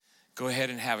Go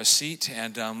ahead and have a seat,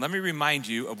 and let me remind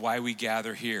you of why we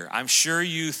gather here. I'm sure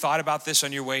you thought about this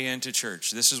on your way into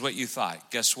church. This is what you thought.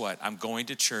 Guess what? I'm going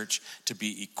to church to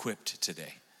be equipped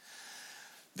today.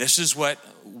 This is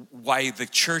why the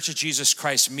Church of Jesus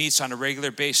Christ meets on a regular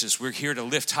basis. We're here to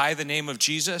lift high the name of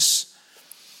Jesus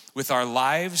with our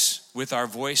lives, with our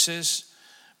voices,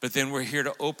 but then we're here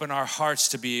to open our hearts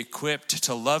to be equipped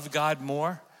to love God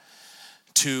more,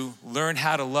 to learn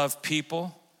how to love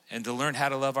people, and to learn how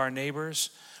to love our neighbors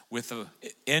with the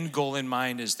end goal in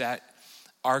mind is that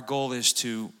our goal is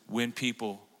to win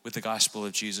people with the gospel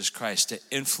of Jesus Christ, to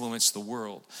influence the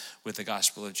world with the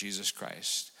gospel of Jesus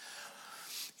Christ.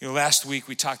 You know, last week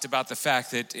we talked about the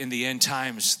fact that in the end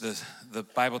times, the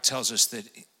Bible tells us that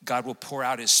God will pour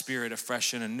out his spirit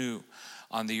afresh and anew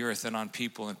on the earth and on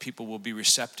people, and people will be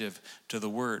receptive to the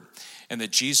word. And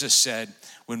that Jesus said,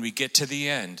 when we get to the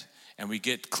end and we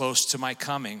get close to my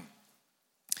coming,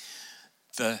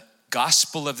 the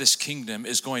gospel of this kingdom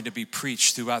is going to be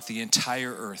preached throughout the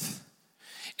entire earth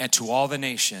and to all the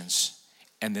nations,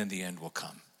 and then the end will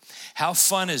come. How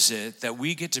fun is it that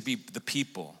we get to be the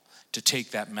people to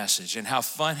take that message? And how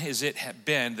fun has it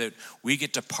been that we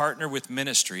get to partner with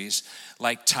ministries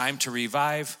like Time to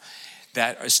Revive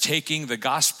that is taking the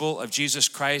gospel of Jesus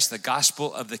Christ, the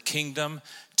gospel of the kingdom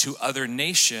to other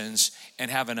nations and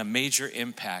having a major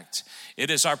impact. It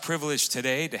is our privilege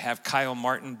today to have Kyle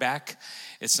Martin back.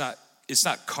 It's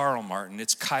not Carl Martin,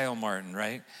 it's Kyle Martin,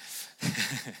 right?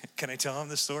 Can I tell him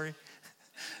the story?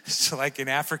 So like in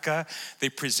Africa, they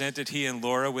presented he and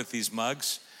Laura with these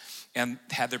mugs and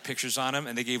had their pictures on them,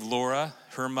 and they gave Laura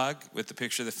her mug with the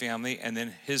picture of the family, and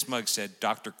then his mug said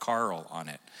Dr. Carl on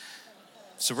it.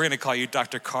 So we're gonna call you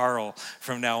Dr. Carl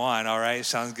from now on, all right?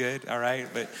 Sounds good, all right?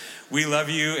 But we love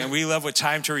you, and we love what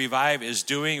Time to Revive is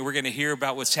doing. We're gonna hear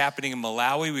about what's happening in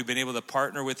Malawi. We've been able to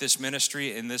partner with this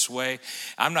ministry in this way.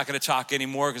 I'm not gonna talk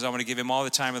anymore because I wanna give him all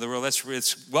the time in the world.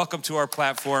 Let's welcome to our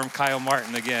platform, Kyle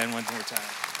Martin again, one more time.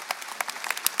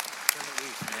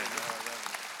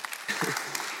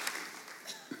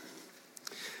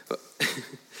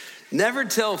 Never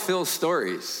tell Phil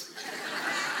stories.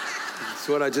 That's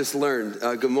what I just learned.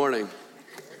 Good morning.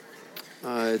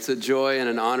 It's a joy and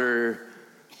an honor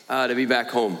to be back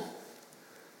home.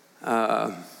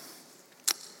 I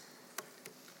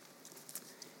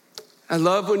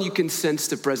love when you can sense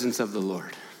the presence of the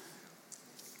Lord.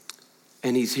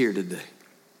 And he's here today.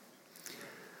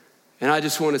 And I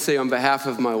just want to say on behalf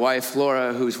of my wife,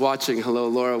 Laura, who's watching, hello,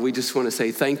 Laura, we just want to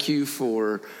say thank you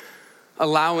for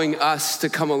allowing us to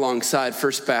come alongside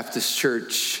First Baptist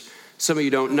Church. Some of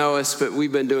you don't know us, but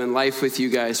we've been doing life with you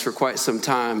guys for quite some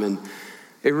time. And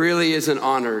it really is an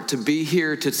honor to be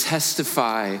here to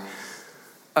testify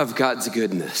of God's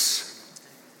goodness.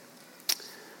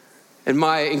 And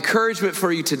my encouragement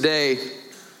for you today,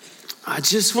 I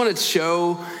just want to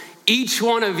show each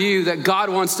one of you that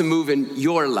God wants to move in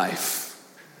your life.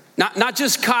 Not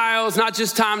just Kyle's, not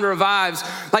just Time to Revive's.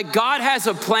 Like God has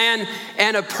a plan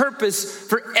and a purpose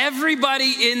for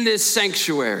everybody in this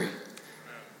sanctuary.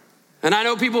 And I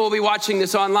know people will be watching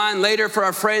this online later, for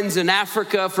our friends in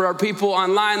Africa, for our people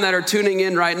online that are tuning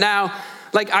in right now.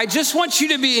 Like, I just want you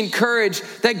to be encouraged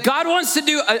that God wants to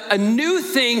do a new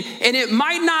thing, and it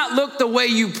might not look the way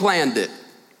you planned it.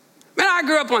 Man, I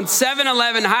grew up on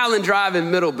 711 Highland Drive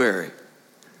in Middlebury.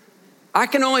 I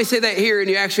can only say that here, and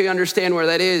you actually understand where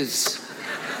that is.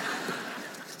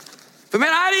 But man,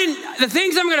 the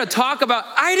things I'm going to talk about,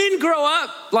 I didn't grow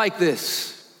up like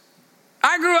this.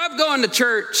 I grew up going to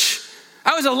church.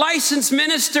 I was a licensed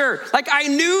minister. Like, I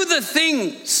knew the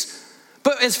things.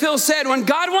 But as Phil said, when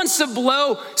God wants to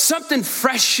blow something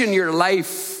fresh in your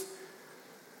life,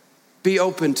 be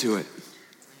open to it.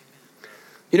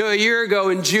 You know, a year ago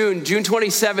in June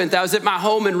 27th, I was at my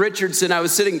home in Richardson. I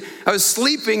was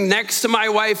sleeping next to my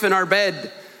wife in our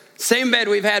bed. Same bed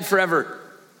we've had forever.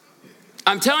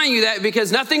 I'm telling you that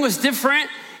because nothing was different,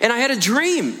 and I had a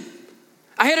dream.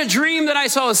 I had a dream that I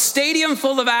saw a stadium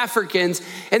full of Africans,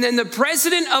 and then the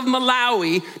president of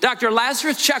Malawi, Dr.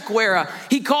 Lazarus Chakwera,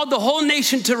 he called the whole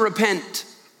nation to repent.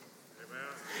 Amen.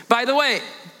 By the way,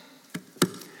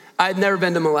 I'd never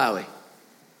been to Malawi.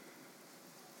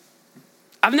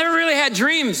 I've never really had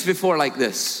dreams before like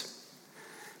this.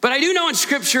 But I do know in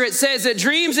scripture it says that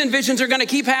dreams and visions are going to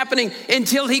keep happening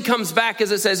until he comes back,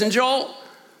 as it says in Joel.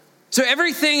 So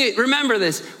everything, remember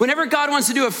this, whenever God wants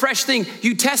to do a fresh thing,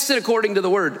 you test it according to the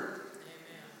word.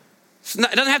 It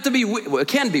doesn't have to be, well, it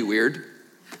can be weird.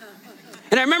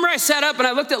 And I remember I sat up and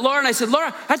I looked at Laura and I said,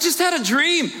 Laura, I just had a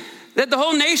dream that the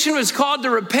whole nation was called to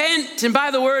repent. And by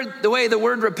the way the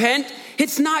word repent,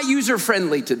 it's not user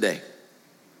friendly today.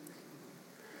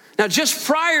 Now, just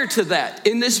prior to that,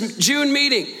 in this June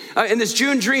meeting, in this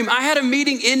June dream, I had a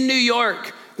meeting in New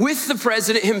York with the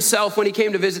president himself when he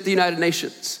came to visit the United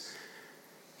Nations.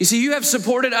 You see, you have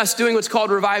supported us doing what's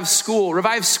called Revive School.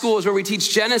 Revive School is where we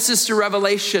teach Genesis to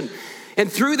Revelation.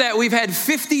 And through that, we've had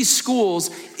 50 schools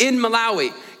in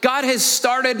Malawi. God has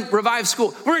started Revive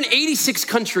School. We're in 86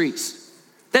 countries.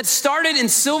 That started in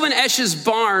Sylvan Esch's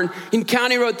barn in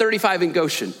County Road 35 in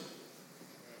Goshen.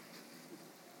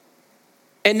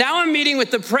 And now I'm meeting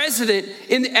with the president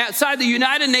outside the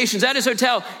United Nations at his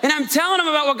hotel, and I'm telling him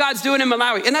about what God's doing in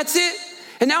Malawi, and that's it.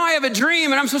 And now I have a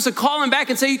dream, and I'm supposed to call him back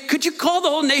and say, could you call the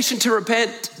whole nation to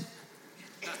repent?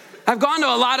 I've gone to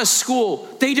a lot of school.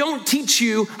 They don't teach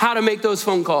you how to make those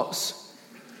phone calls.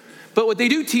 But what they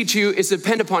do teach you is to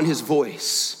depend upon his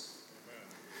voice.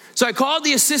 So I called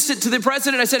the assistant to the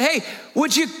president. I said, hey,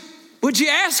 would you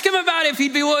ask him about if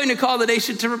he'd be willing to call the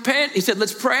nation to repent? He said,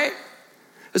 let's pray.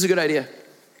 That's a good idea.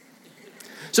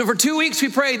 So for 2 weeks we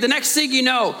prayed. The next thing you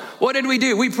know, what did we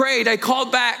do? We prayed. I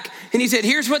called back and he said,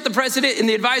 here's what the president and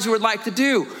the advisor would like to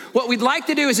do. What we'd like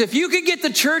to do is if you could get the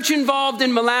church involved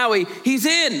in Malawi, he's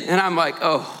in. And I'm like,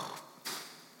 oh.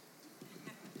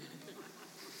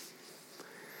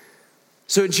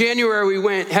 So in January we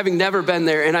went, having never been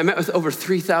there, and I met with over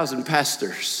 3,000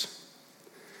 pastors.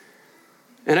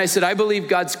 And I said, I believe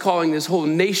God's calling this whole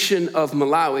nation of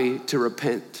Malawi to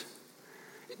repent.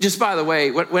 Just by the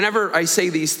way, whenever I say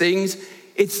these things,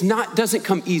 doesn't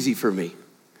come easy for me.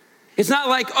 It's not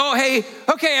like, oh, hey,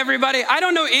 okay, everybody, I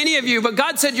don't know any of you, but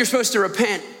God said you're supposed to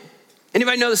repent.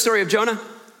 Anybody know the story of Jonah?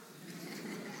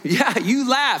 Yeah, you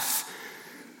laugh.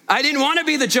 I didn't want to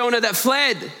be the Jonah that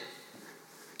fled.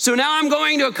 So now I'm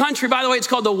going to a country, by the way, it's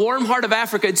called the warm heart of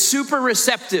Africa. It's super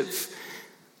receptive.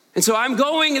 And so I'm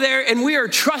going there and we are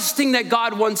trusting that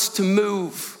God wants to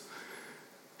move.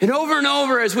 And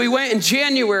over as we went in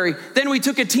January, then we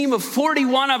took a team of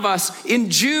 41 of us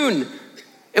in June,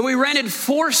 and we rented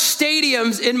 4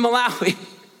 stadiums in Malawi.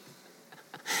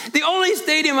 The only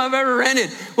stadium I've ever rented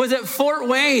was at Fort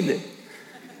Wayne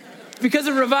because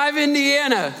of Revive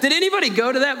Indiana. Did anybody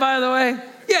go to that, by the way?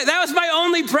 Yeah, that was my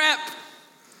only prep.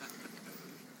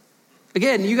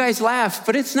 Again, you guys laugh,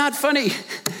 but it's not funny.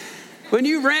 When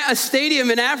you rent a stadium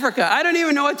in Africa, I don't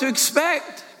even know what to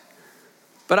expect.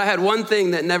 But I had one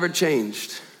thing that never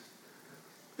changed,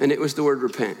 and it was the word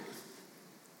repent.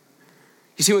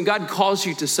 You see, when God calls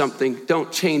you to something,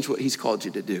 don't change what he's called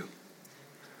you to do.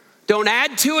 Don't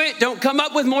add to it. Don't come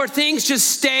up with more things.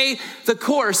 Just stay the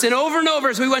course. And over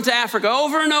as we went to Africa,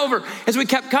 over and over as we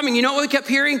kept coming, you know what we kept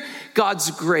hearing?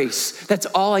 God's grace. That's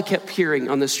all I kept hearing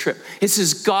on this trip. This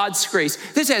is God's grace.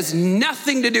 This has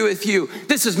nothing to do with you.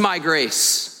 This is my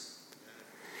grace.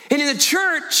 And in the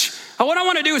church, what I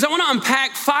want to do is I want to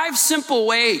unpack 5 simple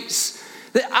ways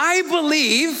that I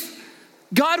believe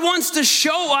God wants to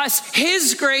show us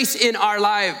his grace in our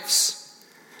lives.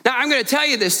 Now, I'm going to tell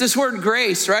you this word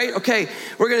grace, right? Okay,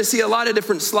 we're going to see a lot of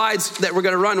different slides that we're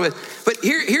going to run with. But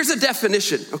here's a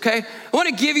definition, okay? I want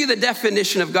to give you the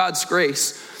definition of God's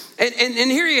grace.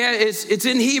 And here you have, it's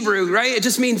in Hebrew, right? It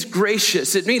just means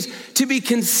gracious. It means to be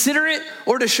considerate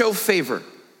or to show favor.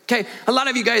 Okay, a lot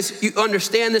of you guys, you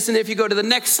understand this, and if you go to the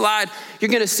next slide, you're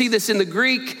going to see this in the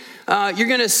Greek. You're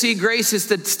going to see grace is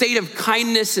the state of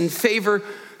kindness and favor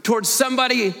towards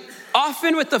somebody,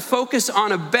 often with the focus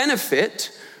on a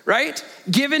benefit, right,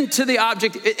 given to the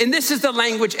object. And this is the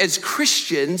language as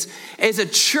Christians, as a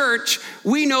church,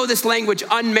 we know this language,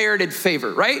 unmerited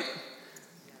favor, right?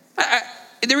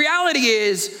 The reality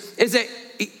is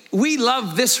that we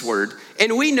love this word,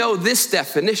 and we know this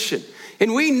definition.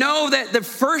 And we know that the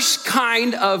first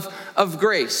kind of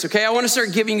grace, okay? I want to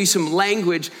start giving you some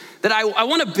language that I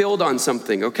want to build on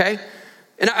something, okay?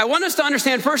 And I want us to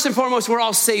understand, first and foremost, we're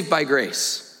all saved by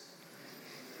grace.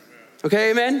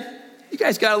 Okay, amen? You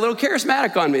guys got a little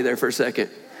charismatic on me there for a second.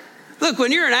 Look,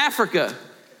 when you're in Africa,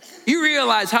 you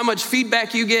realize how much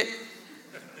feedback you get.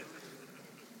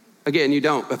 Again, you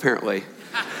don't, apparently.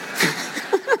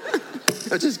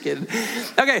 I'm just kidding.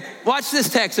 Okay, watch this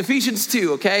text, Ephesians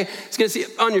 2, okay? It's going to see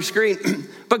it on your screen.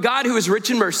 But God, who is rich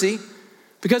in mercy,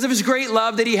 because of his great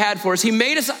love that he had for us, he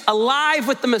made us alive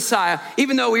with the Messiah,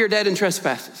 even though we are dead in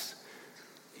trespasses.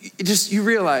 You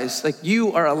realize, like,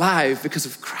 you are alive because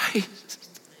of Christ.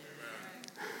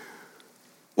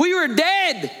 We were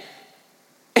dead,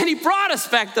 and he brought us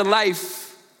back to life.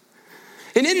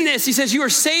 And in this, he says, you are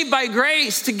saved by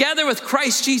grace together with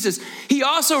Christ Jesus. He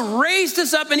also raised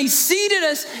us up and he seated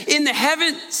us in the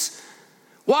heavens.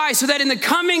 Why? So that in the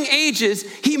coming ages,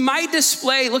 he might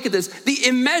display, look at this, the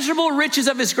immeasurable riches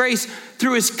of his grace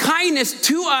through his kindness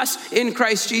to us in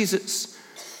Christ Jesus.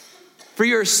 For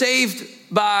you're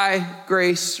saved by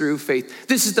grace through faith.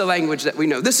 This is the language that we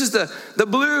know. This is the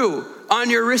blue on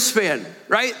your wristband,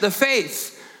 right? The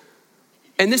faith.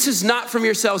 And this is not from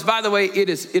yourselves. By the way, it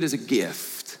is a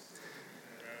gift.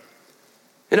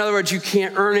 In other words, you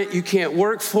can't earn it. You can't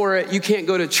work for it. You can't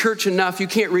go to church enough. You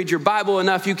can't read your Bible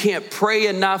enough. You can't pray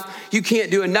enough. You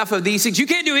can't do enough of these things. You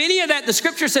can't do any of that. The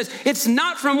scripture says it's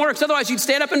not from works. Otherwise, you'd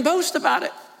stand up and boast about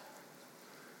it.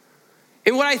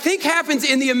 And what I think happens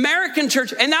in the American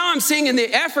church, and now I'm seeing in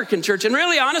the African church, and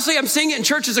really, honestly, I'm seeing it in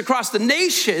churches across the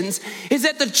nations, is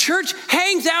that the church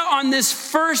hangs out on this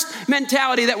first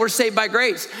mentality that we're saved by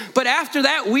grace. But after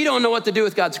that, we don't know what to do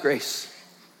with God's grace.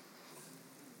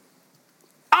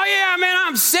 Oh yeah, man,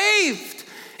 I'm saved.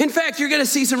 In fact, you're gonna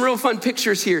see some real fun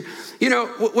pictures here. You know,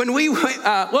 when we,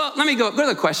 let me go to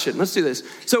the question. Let's do this.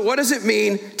 So what does it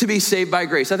mean to be saved by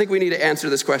grace? I think we need to answer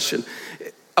this question.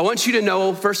 I want you to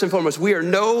know, first and foremost, we are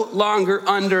no longer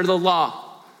under the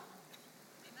law.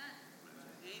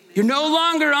 You're no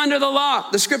longer under the law.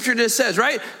 The scripture just says,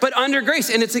 right? But under grace,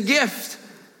 and it's a gift.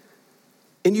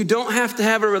 And you don't have to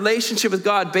have a relationship with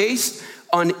God based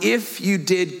on if you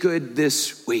did good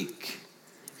this week.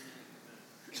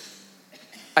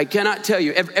 I cannot tell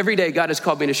you, every day God has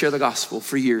called me to share the gospel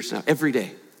for years now, every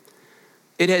day.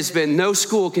 It has been, no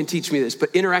school can teach me this, but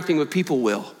interacting with people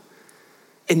will.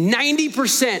 And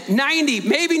 90%, 90,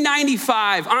 maybe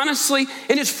 95, honestly,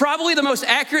 and it's probably the most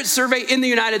accurate survey in the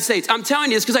United States. I'm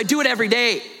telling you this because I do it every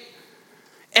day.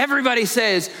 Everybody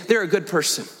says they're a good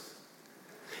person.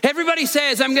 Everybody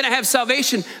says I'm gonna have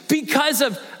salvation because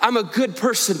of I'm a good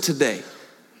person today.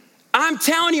 I'm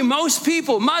telling you, most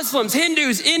people, Muslims,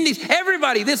 Hindus, Indies,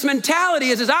 everybody, this mentality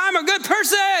is I'm a good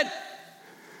person.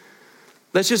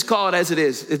 Let's just call it as it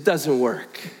is. It doesn't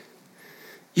work.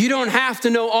 You don't have to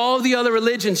know all the other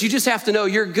religions. You just have to know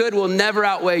your good will never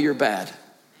outweigh your bad.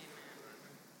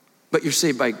 But you're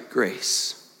saved by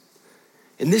grace.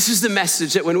 And this is the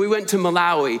message that when we went to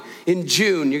Malawi in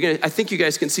June, I think you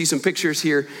guys can see some pictures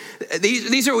here.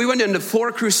 We went into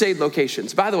 4 crusade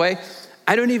locations. By the way,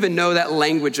 I don't even know that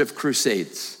language of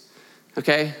crusades.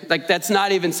 Okay? Like that's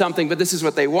not even something, but this is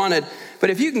what they wanted.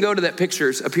 But if you can go to that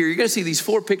pictures up here, you're gonna see these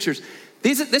 4 pictures.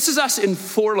 This is us in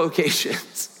 4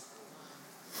 locations.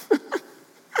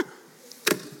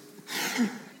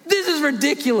 This is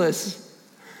ridiculous.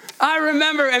 I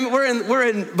remember, and we're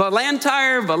in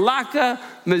Blantyre, Balaka,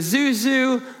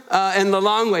 Mazuzu, and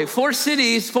Lilongwe. 4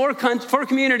 cities, 4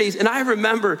 communities. And I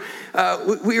remember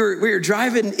we were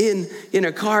driving in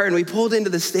a car and we pulled into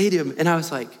the stadium and I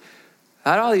was like,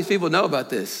 how do all these people know about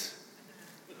this?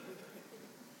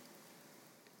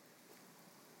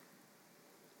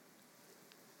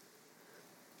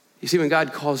 You see, when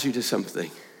God calls you to something,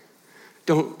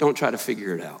 don't try to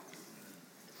figure it out.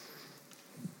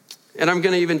 And I'm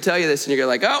gonna even tell you this and you're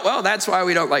like, oh, well, that's why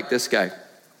we don't like this guy.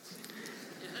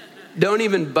 Don't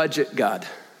even budget God.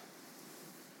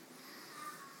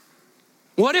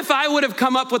 What if I would have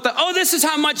come up with this is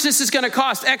how much this is gonna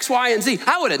cost, X, Y, and Z.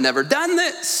 I would have never done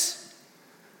this.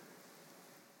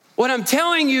 What I'm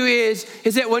telling you is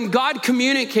that when God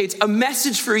communicates a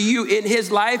message for you in his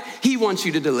life, he wants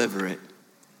you to deliver it.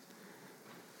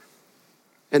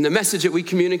 And the message that we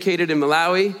communicated in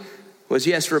Malawi was,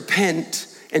 yes, repent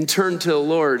and turn to the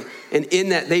Lord. And in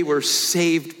that, they were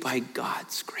saved by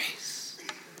God's grace.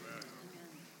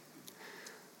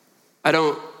 I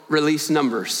don't release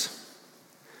numbers,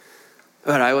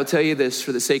 but I will tell you this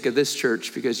for the sake of this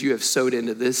church, because you have sowed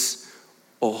into this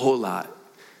a whole lot.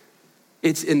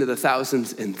 It's into the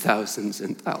thousands and thousands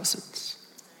and thousands.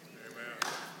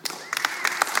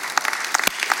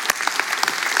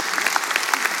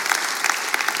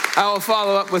 I will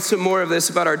follow up with some more of this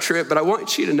about our trip, but I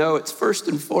want you to know it's first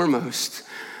and foremost,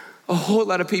 a whole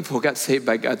lot of people got saved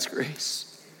by God's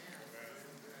grace.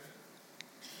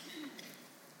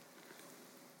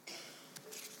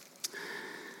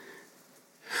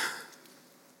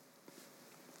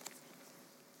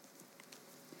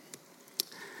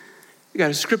 We got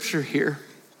a scripture here,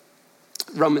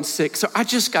 Romans 6. So I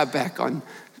just got back on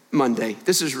Monday.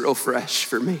 This is real fresh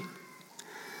for me.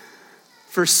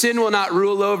 For sin will not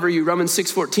rule over you, Romans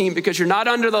 6:14, because you're not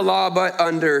under the law, but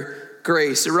under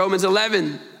grace. So Romans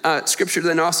 11, scripture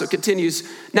then also continues.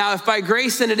 Now, if by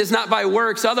grace, then it is not by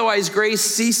works. Otherwise, grace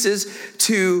ceases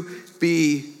to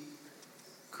be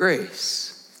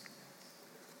grace.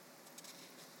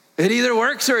 It either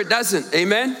works or it doesn't.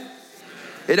 Amen?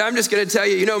 And I'm just going to tell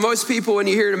you, most people, when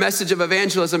you hear a message of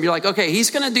evangelism, you're like, okay,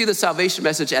 he's going to do the salvation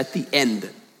message at the end.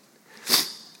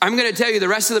 I'm going to tell you the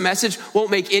rest of the message won't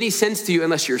make any sense to you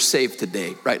unless you're saved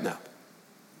today, right now.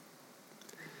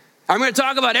 I'm going to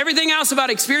talk about everything else about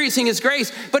experiencing his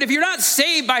grace. But if you're not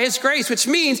saved by his grace, which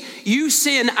means you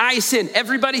sin, I sin,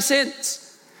 everybody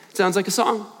sins. Sounds like a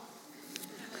song.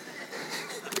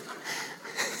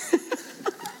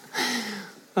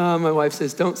 My wife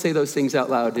says, don't say those things out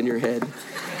loud in your head.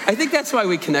 I think that's why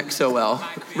we connect so well.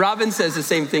 Robin says the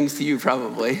same things to you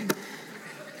probably.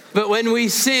 But when we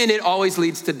sin, it always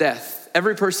leads to death.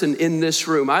 Every person in this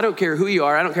room, I don't care who you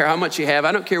are, I don't care how much you have,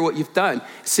 I don't care what you've done.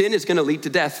 Sin is going to lead to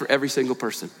death for every single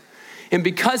person. And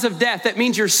because of death, that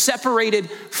means you're separated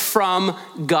from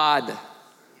God.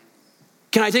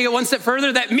 Can I take it one step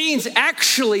further? That means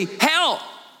actually hell.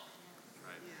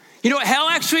 You know what hell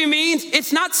actually means?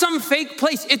 It's not some fake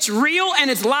place. It's real and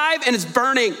it's live and it's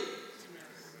burning.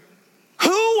 Who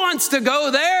wants to go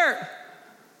there?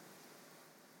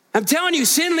 I'm telling you,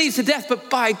 sin leads to death, but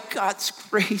by God's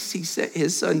grace, he sent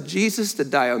his son Jesus to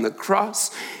die on the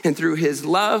cross. And through his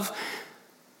love,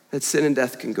 that sin and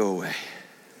death can go away.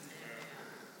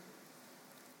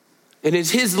 And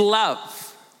it's his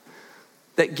love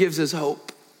that gives us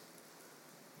hope.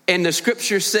 And the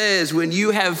scripture says, when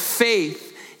you have faith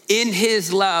in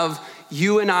his love,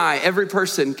 you and I, every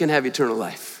person can have eternal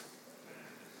life.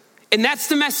 And that's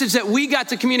the message that we got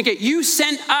to communicate. You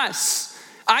sent us.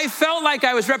 I felt like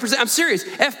I was representing, I'm serious,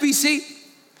 FBC.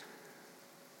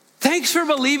 Thanks for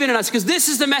believing in us, because this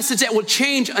is the message that will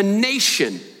change a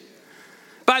nation.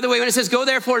 By the way, when it says, go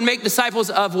therefore and make disciples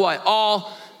of what?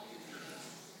 All.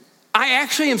 I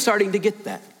actually am starting to get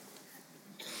that.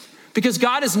 Because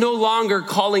God is no longer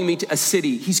calling me to a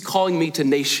city. He's calling me to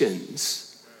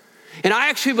nations. And I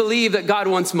actually believe that God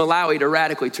wants Malawi to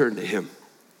radically turn to him.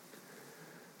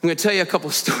 I'm going to tell you a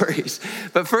couple stories.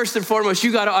 But first and foremost,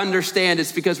 you got to understand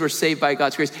it's because we're saved by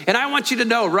God's grace. And I want you to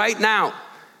know right now,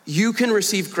 you can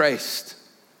receive Christ.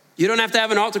 You don't have to have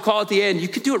an altar call at the end. You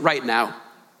can do it right now.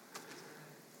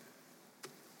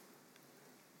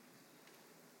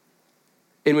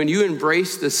 And when you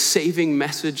embrace the saving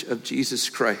message of Jesus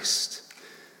Christ,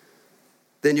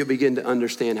 then you'll begin to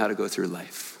understand how to go through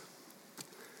life.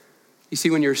 You see,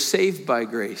 when you're saved by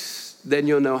grace, then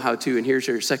you'll know how to, and here's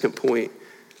your second point,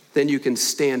 then you can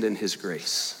stand in his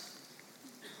grace.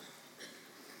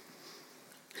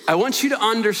 I want you to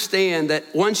understand that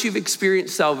once you've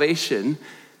experienced salvation,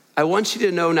 I want you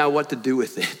to know now what to do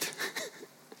with it.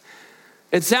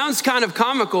 It sounds kind of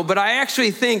comical, but I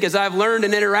actually think as I've learned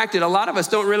and interacted, a lot of us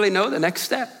don't really know the next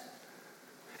step.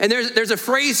 And there's a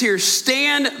phrase here,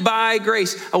 stand by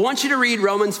grace. I want you to read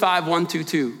Romans 5, 1 through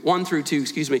 2.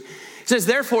 It says,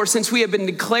 therefore, since we have been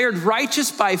declared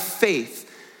righteous by faith,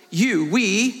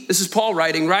 this is Paul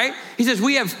writing, right? He says,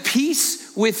 we have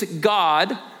peace with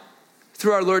God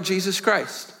through our Lord Jesus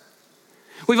Christ.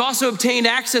 We've also obtained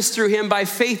access through him by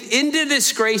faith into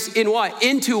this grace in what?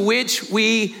 Into which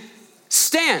we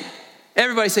stand.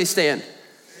 Everybody say stand.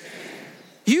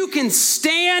 You can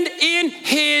stand in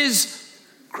his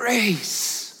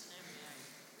grace.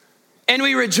 And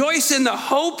we rejoice in the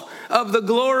hope of the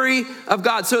glory of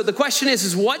God. So the question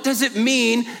is what does it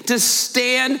mean to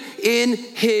stand in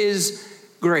his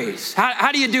grace?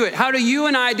 How do you do it? How do you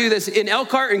and I do this in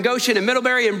Elkhart and Goshen and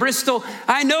Middlebury and Bristol?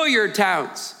 I know your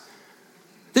towns.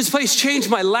 This place changed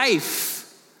my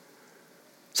life.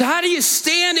 So how do you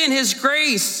stand in his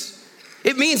grace?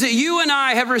 It means that you and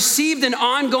I have received an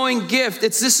ongoing gift.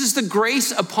 This is the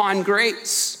grace upon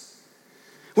grace.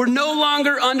 We're no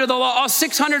longer under the law. All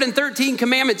 613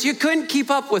 commandments, you couldn't keep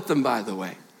up with them, by the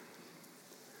way.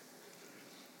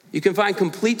 You can find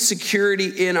complete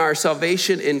security in our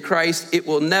salvation in Christ. It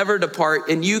will never depart,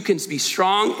 and you can be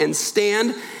strong and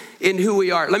stand in who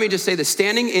we are. Let me just say this.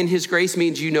 Standing in his grace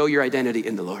means you know your identity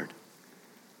in the Lord.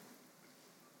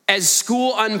 As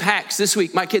school unpacks this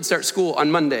week, my kids start school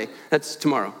on Monday. That's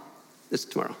tomorrow. This is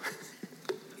tomorrow.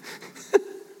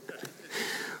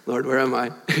 Lord, where am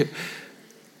I?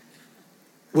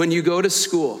 When you go to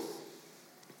school,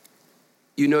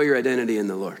 you know your identity in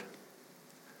the Lord.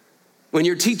 When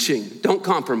you're teaching, don't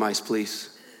compromise,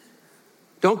 please.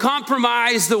 Don't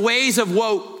compromise the ways of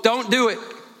woke. Don't do it.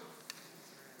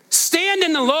 Stand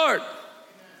in the Lord.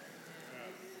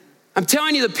 I'm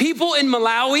telling you, the people in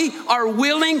Malawi are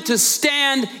willing to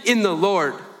stand in the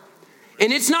Lord.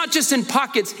 And it's not just in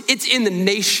pockets, it's in the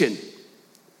nation.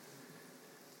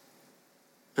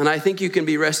 And I think you can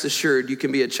be rest assured, you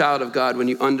can be a child of God when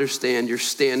you understand you're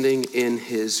standing in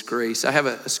his grace. I have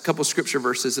a couple scripture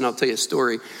verses and I'll tell you a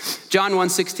story. John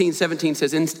 1:16-17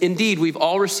 says, indeed, we've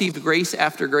all received grace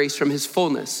after grace from his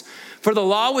fullness. For the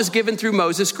law was given through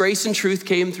Moses, grace and truth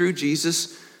came through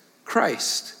Jesus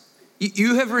Christ.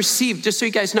 You have received, just so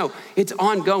you guys know, it's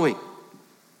ongoing.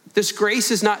 This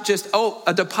grace is not just,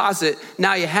 a deposit,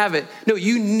 now you have it. No,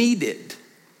 you need it.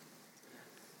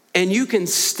 and you can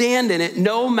stand in it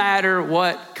no matter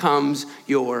what comes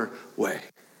your way.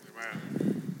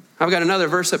 I've got another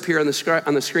verse up here on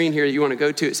the screen here that you want to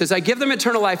go to. It says, I give them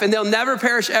eternal life and they'll never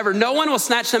perish ever. No one will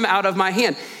snatch them out of my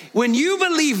hand. When you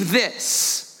believe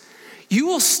this, you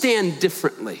will stand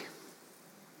differently.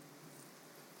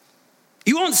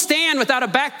 You won't stand without a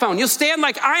backbone. You'll stand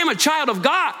like I am a child of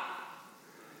God.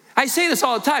 I say this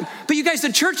all the time, but you guys,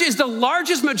 the church is the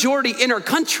largest majority in our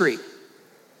country.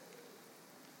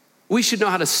 We should know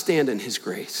how to stand in his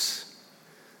grace.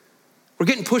 We're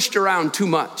getting pushed around too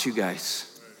much, you guys.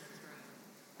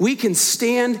 We can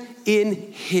stand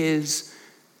in his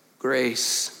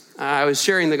grace. I was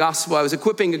sharing the gospel. I was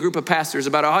equipping a group of pastors,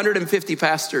 about 150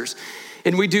 pastors.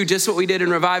 And we do just what we did in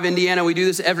Revive, Indiana. We do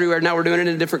this everywhere. Now we're doing it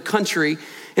in a different country.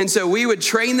 And so we would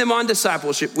train them on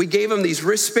discipleship. We gave them these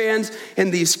wristbands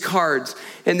and these cards.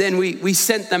 And then we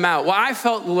sent them out. Well, I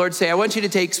felt the Lord say, I want you to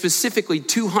take specifically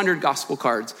 200 gospel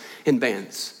cards in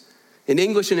bands, in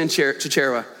English and in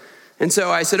Chichewa. And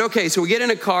so I said, okay, so we get in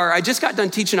a car. I just got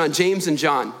done teaching on James and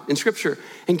John in scripture.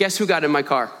 And guess who got in my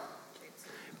car?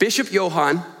 Bishop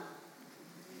Johan,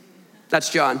 that's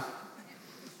John,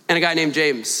 and a guy named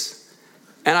James.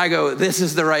 And I go, this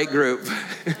is the right group.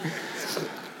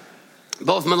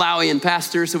 Both Malawian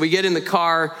pastors. So we get in the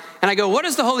car and I go, what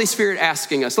is the Holy Spirit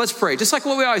asking us? Let's pray. Just like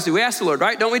what we always do. We ask the Lord,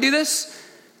 right? Don't we do this?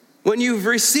 When you've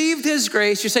received his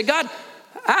grace, you say, God,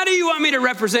 how do you want me to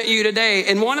represent you today?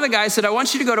 And one of the guys said, I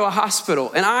want you to go to a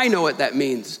hospital. And I know what that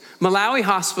means. Malawi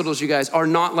hospitals, you guys, are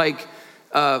not like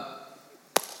the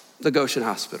Goshen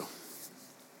Hospital.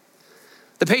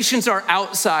 The patients are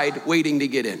outside waiting to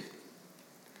get in.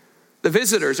 The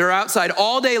visitors are outside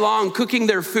all day long cooking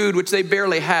their food, which they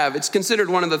barely have. It's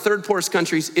considered one of the third poorest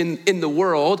countries in the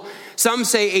world. Some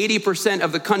say 80%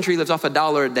 of the country lives off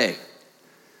 $1 a day.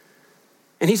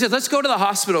 And he said, let's go to the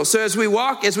hospital. So as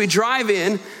we drive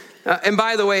in, and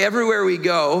by the way, everywhere we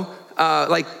go,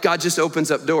 like God just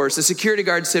opens up doors. The security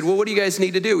guard said, well, what do you guys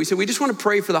need to do? We said, we just want to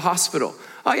pray for the hospital.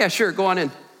 Oh yeah, sure, go on in.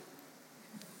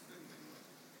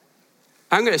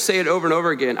 I'm going to say it over and over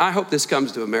again. I hope this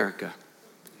comes to America.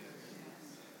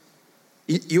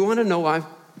 You want to know why?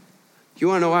 You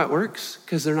want to know why it works?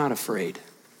 Because they're not afraid.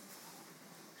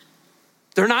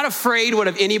 They're not afraid what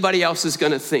anybody else is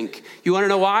going to think. You want to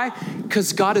know why?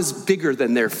 Because God is bigger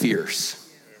than their fears.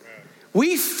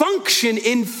 We function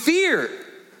in fear.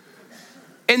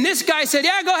 And this guy said,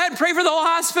 yeah, go ahead and pray for the whole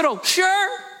hospital.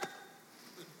 Sure.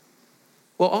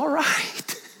 Well, all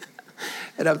right.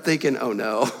 And I'm thinking, oh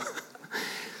no.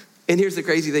 And here's the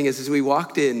crazy thing is, as we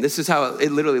walked in, this is how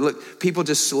it literally looked. People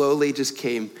just slowly just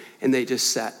came and they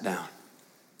just sat down.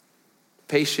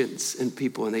 Patients and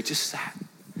people, and they just sat.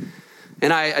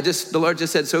 And the Lord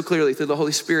just said so clearly through the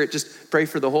Holy Spirit, just pray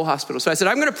for the whole hospital. So I said,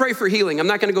 I'm going to pray for healing. I'm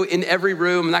not going to go in every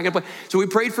room. I'm not going to pray. So we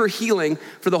prayed for healing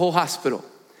for the whole hospital.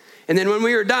 And then when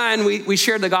we were done, we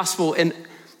shared the gospel. And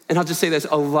I'll just say this,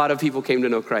 a lot of people came to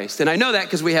know Christ. And I know that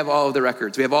because we have all of the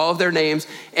records. We have all of their names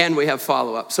and we have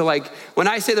follow-up. So like when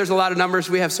I say there's a lot of numbers,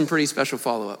 we have some pretty special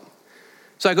follow-up.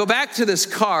 So I go back to this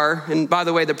car. And by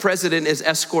the way, the president is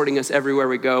escorting us everywhere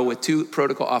we go with 2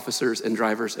 protocol officers and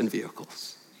drivers and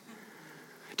vehicles.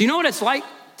 Do you know what it's like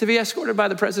to be escorted by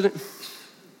the president?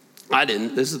 I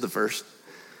didn't. This is the first.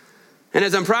 And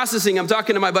as I'm processing, I'm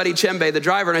talking to my buddy Chembe, the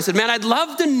driver, and I said, man, I'd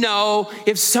love to know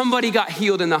if somebody got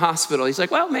healed in the hospital. He's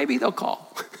like, well, maybe they'll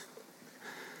call.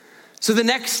 So the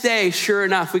next day, sure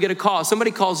enough, we get a call.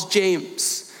 Somebody calls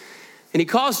James. And he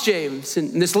calls James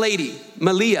and this lady,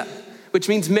 Malia, which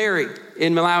means Mary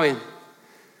in Malawian.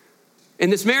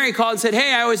 And this Mary called and said,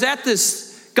 hey, I was at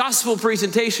this gospel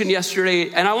presentation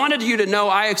yesterday, and I wanted you to know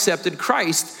I accepted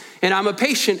Christ, and I'm a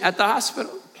patient at the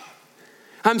hospital.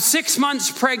 I'm 6 months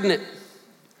pregnant,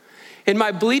 and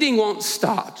my bleeding won't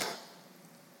stop.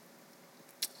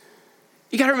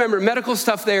 You got to remember, medical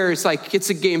stuff there is like, it's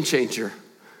a game changer.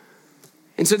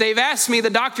 And so the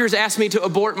doctors asked me to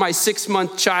abort my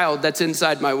 6-month child that's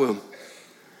inside my womb.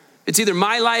 It's either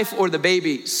my life or the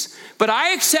baby's. But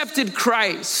I accepted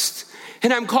Christ.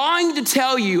 And I'm calling to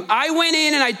tell you, I went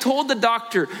in and I told the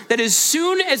doctor that as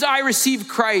soon as I received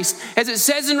Christ, as it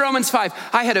says in Romans 5,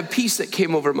 I had a peace that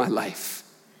came over my life.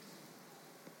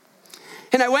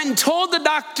 And I went and told the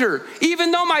doctor,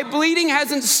 even though my bleeding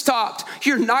hasn't stopped,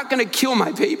 you're not going to kill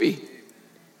my baby.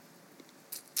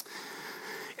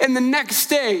 And the next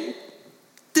day,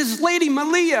 this lady,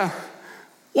 Malia,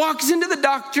 walks into the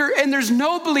doctor and there's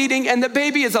no bleeding and the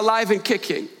baby is alive and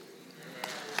kicking.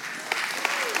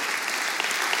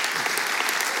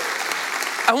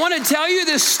 I want to tell you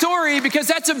this story because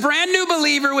that's a brand new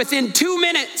believer within 2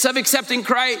 minutes of accepting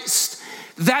Christ.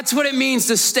 That's what it means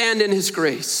to stand in his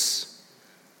grace.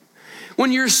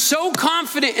 when you're so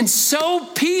confident and so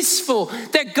peaceful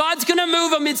that God's gonna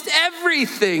move amidst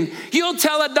everything, you'll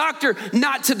tell a doctor,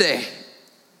 not today.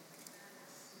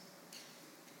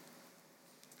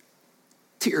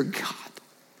 Dear God.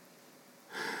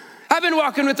 I've been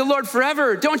walking with the Lord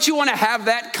forever. Don't you want to have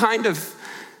that kind of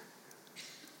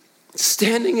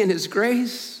standing in his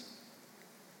grace?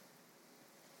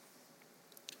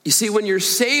 You see, when you're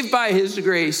saved by his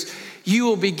grace, you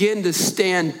will begin to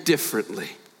stand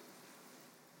differently.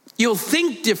 You'll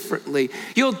think differently.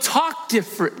 You'll talk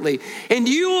differently. And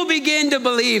you will begin to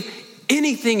believe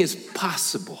anything is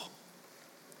possible.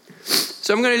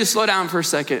 So I'm going to just slow down for a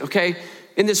second, okay?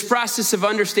 In this process of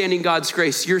understanding God's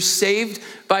grace, you're saved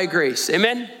by grace.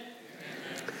 Amen? Amen.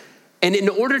 And in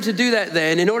order to do that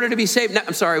then, in order to be saved,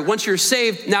 once you're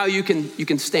saved, now you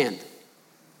can stand.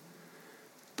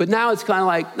 But now it's kind of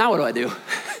like, now what do I do?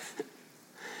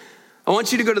 I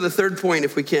want you to go to the third point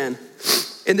if we can.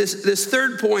 And this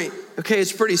third point, okay,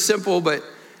 it's pretty simple, but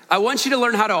I want you to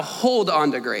learn how to hold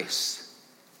on to grace.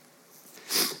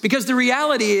 Because the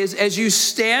reality is, as you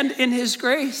stand in his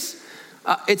grace,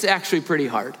 it's actually pretty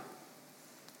hard.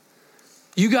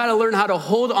 You got to learn how to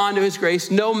hold on to his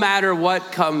grace no matter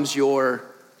what comes your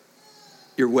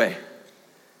way. It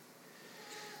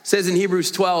says in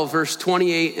Hebrews 12, verse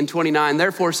 28 and 29,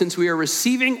 therefore, since we are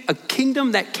receiving a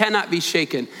kingdom that cannot be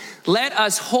shaken, let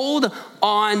us hold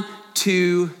on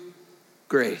to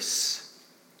grace.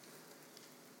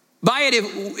 By it,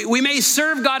 if we may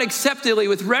serve God acceptably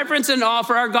with reverence and awe,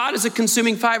 for our God is a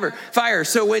consuming fire.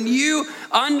 So when you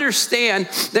understand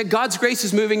that God's grace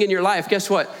is moving in your life, guess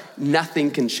what?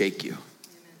 Nothing can shake you.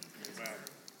 Amen.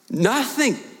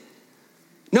 Nothing.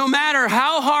 No matter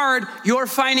how hard your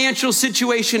financial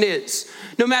situation is,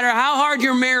 no matter how hard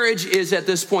your marriage is at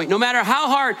this point, no matter how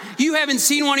hard you haven't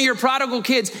seen one of your prodigal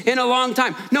kids in a long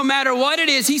time, no matter what it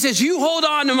is, he says, you hold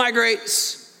on to my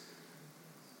grace.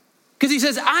 Because he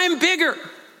says, I'm bigger.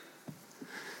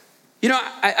 You know,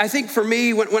 I think for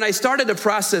me, when I started to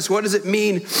process, what does it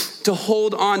mean to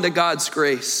hold on to God's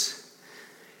grace?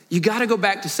 You got to go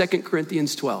back to 2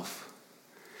 Corinthians 12.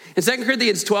 In 2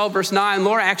 Corinthians 12, verse 9,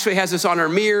 Laura actually has this on her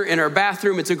mirror in her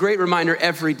bathroom. It's a great reminder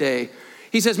every day.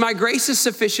 He says, my grace is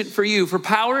sufficient for you, for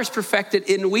power is perfected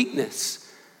in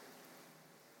weakness.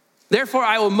 Therefore,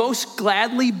 I will most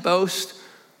gladly boast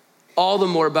all the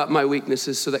more about my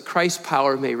weaknesses so that Christ's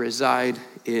power may reside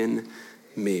in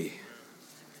me.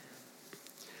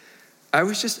 I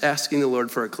was just asking the Lord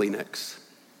for a Kleenex.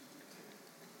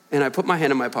 And I put my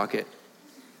hand in my pocket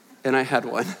and I had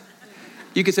one.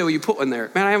 You could say, well, you put one there.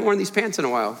 Man, I haven't worn these pants in a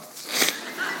while.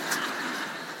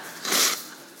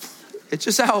 It's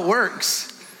just how it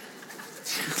works.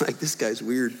 Like, this guy's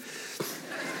weird.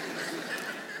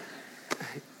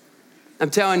 I'm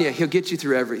telling you, he'll get you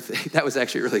through everything. That was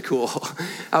actually really cool.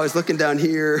 I was looking down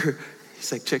here.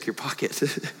 He's like, check your pocket.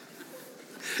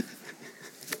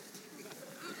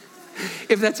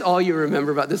 If that's all you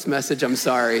remember about this message, I'm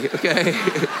sorry, okay?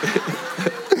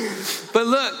 But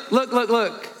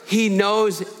look. He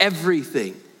knows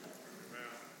everything.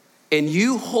 And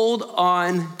you hold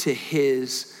on to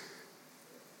his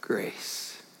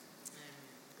grace.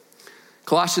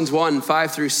 Colossians 1,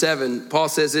 5 through 7, Paul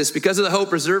says this, because of the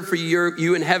hope reserved for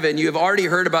you in heaven, you have already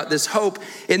heard about this hope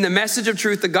in the message of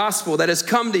truth, the gospel that has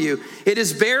come to you. It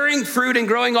is bearing fruit and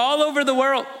growing all over the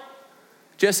world,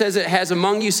 just as it has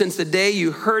among you since the day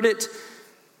you heard it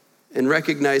and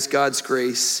recognized God's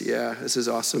grace. Yeah, this is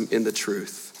awesome, in the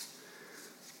truth.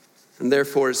 And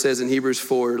therefore, it says in Hebrews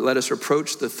 4, let us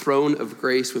approach the throne of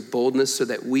grace with boldness so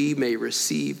that we may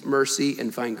receive mercy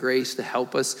and find grace to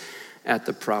help us at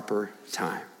the proper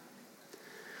time.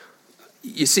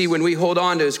 You see, when we hold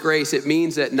on to his grace, it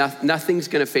means that nothing's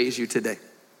going to faze you today.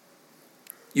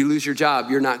 You lose your job,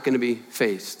 you're not going to be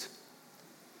fazed.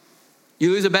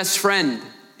 You lose a best friend,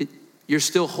 you're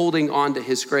still holding on to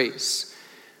his grace.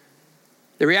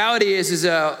 The reality is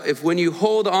if when you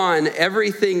hold on,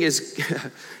 everything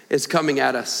is coming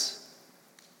at us,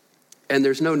 and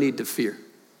there's no need to fear.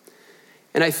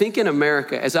 And I think in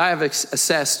America, as I have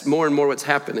assessed more and more what's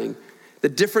happening, the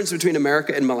difference between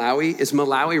America and Malawi is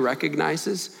Malawi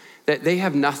recognizes that they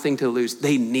have nothing to lose.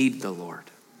 They need the Lord.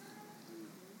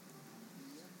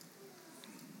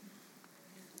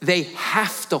 They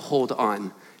have to hold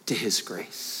on to his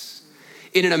grace.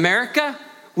 In America,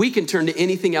 we can turn to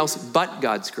anything else but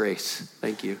God's grace.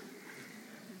 Thank you.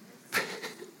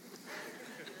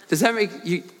 Does that make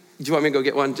you, do you want me to go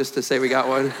get one just to say we got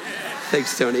one?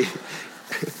 Thanks, Tony.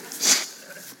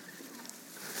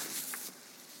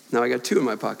 Now I got two in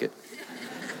my pocket.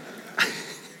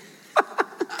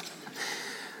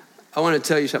 I want to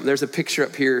tell you something. There's a picture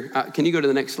up here. Can you go to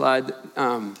the next slide?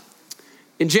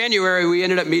 In January, we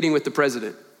ended up meeting with the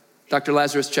president, Dr.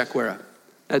 Lazarus Chakwera.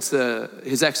 That's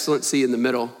His Excellency in the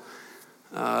middle.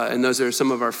 And those are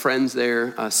some of our friends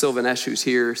there. Sylvan Eshu's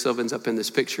here. Sylvan's up in this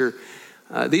picture.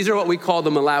 These are what we call the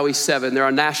Malawi Seven. They're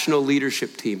our national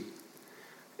leadership team.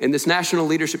 And this national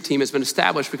leadership team has been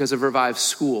established because of Revive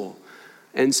School.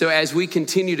 And so as we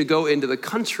continue to go into the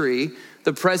country,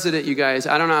 the president, you guys,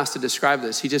 I don't know how else to describe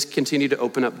this. He just continued to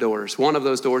open up doors. One of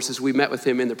those doors is we met with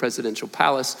him in the presidential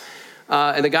palace.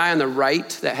 And the guy on the right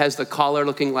that has the collar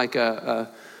looking like more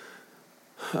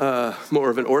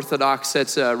of an Orthodox,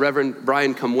 that's Reverend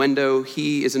Brian Kamwendo.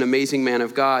 He is an amazing man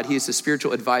of God. He is the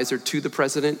spiritual advisor to the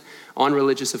president on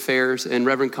religious affairs. And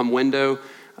Reverend Kamwendo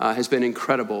has been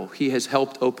incredible. He has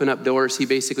helped open up doors. He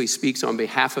basically speaks on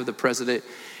behalf of the president.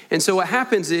 And so what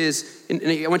happens is, and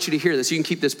I want you to hear this, you can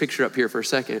keep this picture up here for a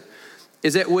second,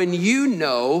 is that when you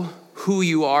know who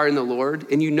you are in the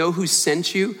Lord and you know who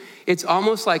sent you, it's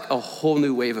almost like a whole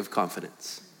new wave of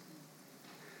confidence.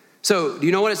 So do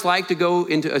you know what it's like to go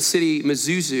into a city,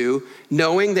 Mzuzu,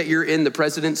 knowing that you're in the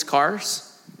president's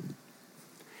cars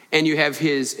and you have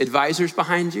his advisors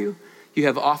behind you, you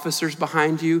have officers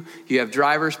behind you, you have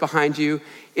drivers behind you.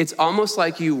 It's almost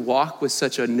like you walk with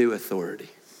such a new authority.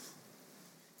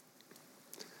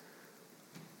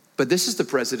 But this is the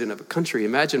president of a country.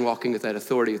 Imagine walking with that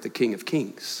authority with the King of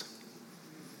Kings.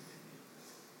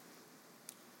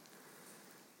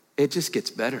 It just gets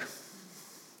better.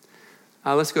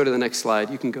 Let's go to the next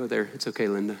slide. You can go there. It's okay,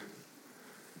 Linda.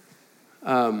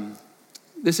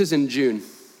 This is in June.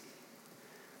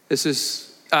 This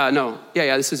is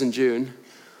in June.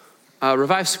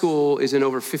 Revive School is in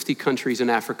over 50 countries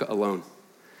in Africa alone.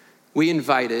 We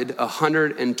invited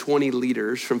 120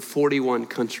 leaders from 41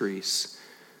 countries,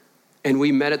 and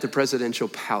we met at the presidential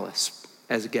palace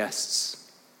as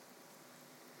guests.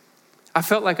 I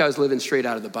felt like I was living straight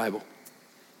out of the Bible.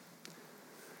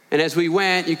 And as we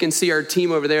went, you can see our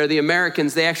team over there. The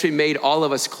Americans, they actually made all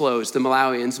of us clothes. The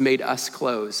Malawians made us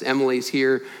clothes. Emily's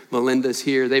here, Melinda's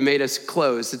here. They made us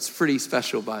clothes. It's pretty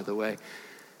special, by the way,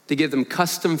 to give them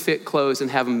custom fit clothes and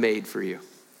have them made for you.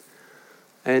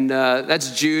 And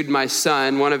that's Jude, my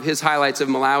son. One of his highlights of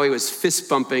Malawi was fist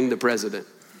bumping the president.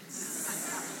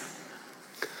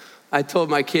 I told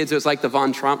my kids it was like the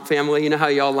Von Trump family. You know how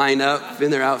y'all line up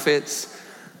in their outfits?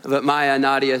 But Maya,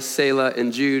 Nadia, Selah,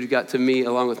 and Jude got to meet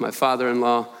along with my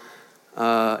father-in-law.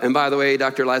 And by the way,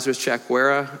 Dr. Lazarus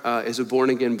Chakwera is a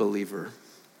born-again believer.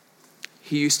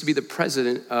 He used to be the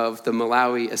president of the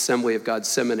Malawi Assembly of God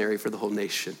Seminary for the whole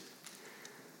nation.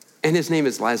 And his name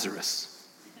is Lazarus.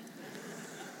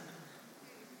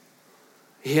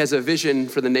 He has a vision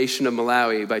for the nation of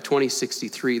Malawi. By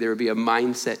 2063, there would be a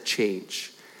mindset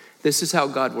change. This is how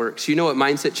God works. You know what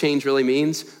mindset change really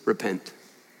means? Repent.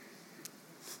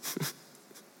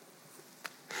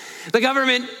 The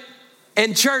government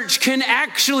and church can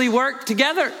actually work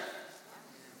together.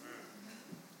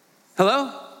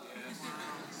 Hello?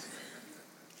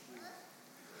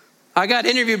 I got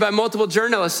interviewed by multiple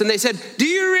journalists and they said, do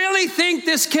you really think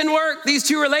this can work, these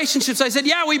two relationships? I said,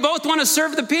 yeah, we both want to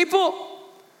serve the people.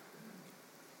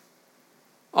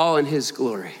 All in his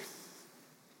glory.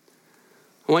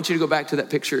 I want you to go back to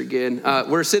that picture again.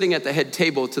 We're sitting at the head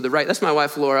table to the right. That's my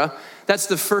wife, Laura. That's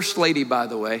the first lady, by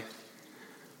the way.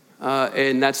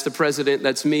 And that's the president.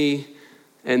 That's me.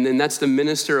 And then that's the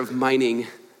minister of mining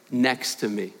next to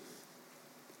me.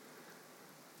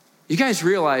 You guys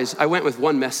realize I went with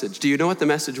one message. Do you know what the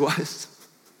message was?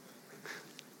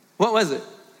 What was it?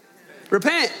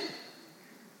 Repent.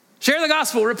 Share the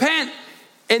gospel. Repent.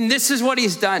 And this is what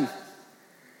he's done.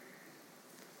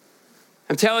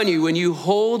 I'm telling you, when you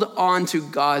hold on to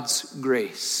God's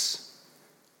grace,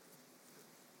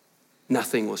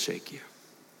 nothing will shake you.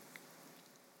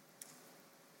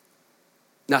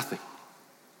 Nothing.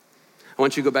 I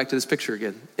want you to go back to this picture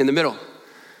again. In the middle,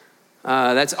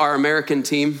 that's our American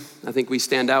team. I think we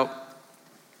stand out.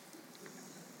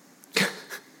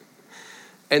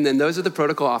 And then those are the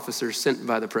protocol officers sent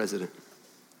by the president.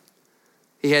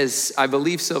 He has, I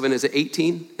believe Sylvan is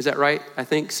 18, is that right? I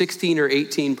think 16 or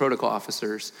 18 protocol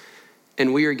officers,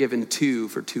 and we are given 2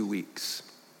 for 2 weeks.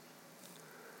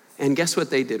 And guess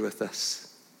what they did with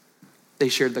us? They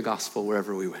shared the gospel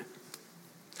wherever we went.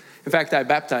 In fact, I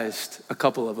baptized a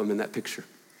couple of them in that picture.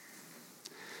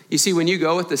 You see, when you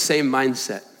go with the same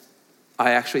mindset,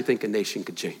 I actually think a nation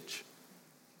could change.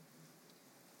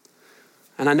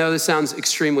 And I know this sounds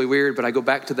extremely weird, but I go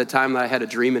back to the time that I had a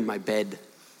dream in my bed.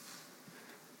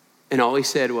 And all he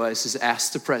said was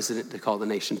ask the president to call the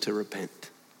nation to repent.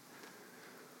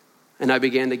 And I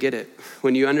began to get it.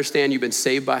 When you understand you've been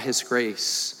saved by his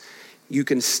grace, you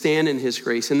can stand in his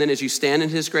grace. And then as you stand in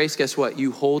his grace, guess what?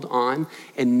 You hold on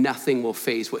and nothing will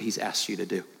faze what he's asked you to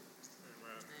do.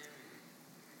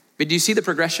 But do you see the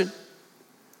progression?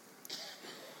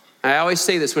 I always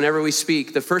say this whenever we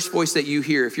speak, the first voice that you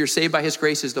hear, if you're saved by his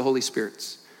grace, is the Holy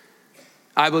Spirit's.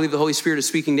 I believe the Holy Spirit is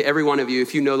speaking to every one of you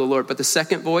if you know the Lord. But the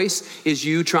second voice is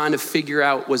you trying to figure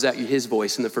out, was that his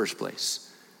voice in the first place?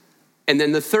 And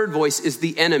then the third voice is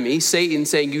the enemy, Satan,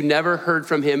 saying you never heard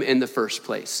from him in the first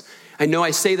place. I know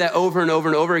I say that over and over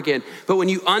and over again, but when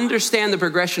you understand the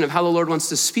progression of how the Lord wants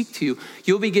to speak to you,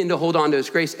 you'll begin to hold on to his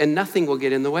grace and nothing will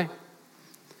get in the way.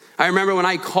 I remember when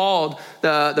I called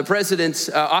the president's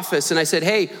office and I said,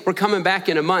 hey, we're coming back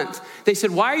in a month. They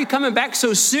said, why are you coming back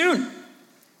so soon?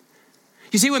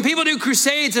 You see, when people do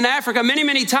crusades in Africa, many,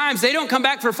 many times, they don't come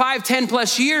back for 5, 10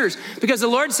 plus years because the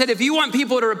Lord said, if you want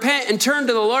people to repent and turn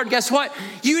to the Lord, guess what?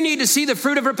 You need to see the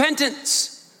fruit of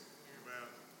repentance.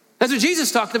 That's what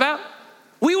Jesus talked about.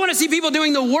 We want to see people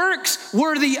doing the works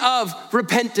worthy of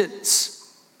repentance.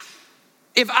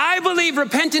 If I believe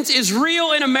repentance is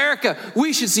real in America,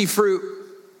 we should see fruit.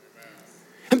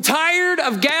 I'm tired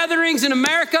of gatherings in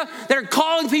America that are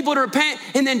calling people to repent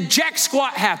and then jack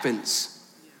squat happens.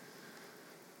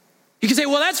 You can say,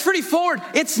 well, that's pretty forward.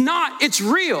 It's not, it's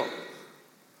real.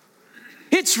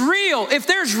 It's real. If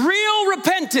there's real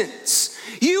repentance,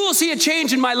 you will see a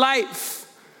change in my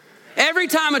life. Every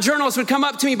time a journalist would come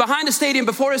up to me behind the stadium,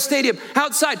 before a stadium,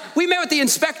 outside, we met with the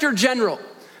inspector general,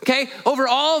 okay, over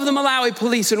all of the Malawi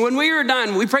police. And when we were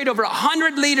done, we prayed over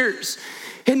 100 leaders.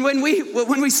 And when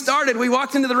we started, we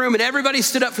walked into the room and everybody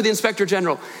stood up for the inspector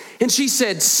general. And she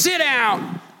said, sit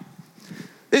down.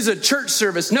 This is a church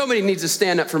service. Nobody needs to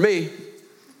stand up for me.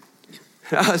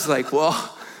 And I was like,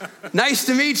 well, nice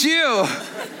to meet you.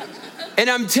 And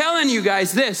I'm telling you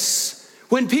guys this.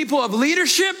 When people of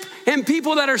leadership and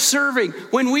people that are serving,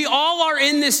 when we all are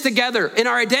in this together and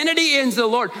our identity is the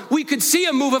Lord, we could see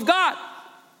a move of God.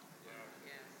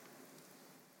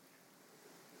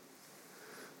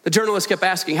 The journalist kept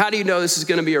asking, how do you know this is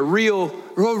going to be a real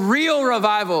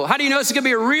revival? How do you know this is going to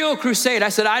be a real crusade? I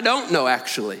said, I don't know,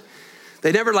 actually.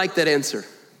 They never liked that answer.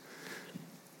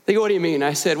 They go, what do you mean?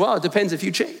 I said, well, it depends if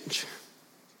you change.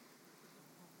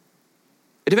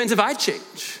 It depends if I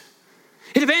change.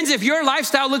 It depends if your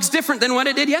lifestyle looks different than what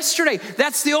it did yesterday.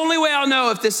 That's the only way I'll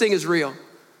know if this thing is real.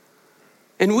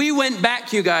 And we went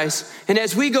back, you guys. And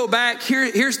as we go back,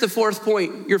 here's the fourth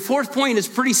point. Your fourth point is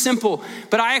pretty simple,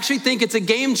 but I actually think it's a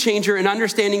game changer in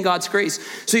understanding God's grace.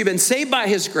 So you've been saved by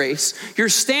his grace. You're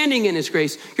standing in his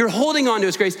grace. You're holding on to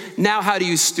his grace. Now, how do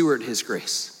you steward his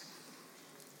grace?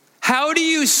 How do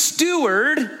you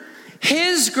steward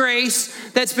his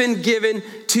grace that's been given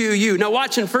to you? Now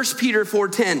watch in 1 Peter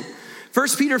 4:10. 1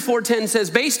 Peter 4:10 says,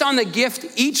 based on the gift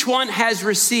each one has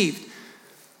received,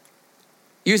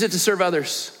 use it to serve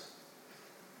others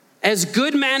as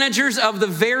good managers of the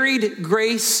varied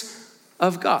grace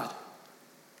of God.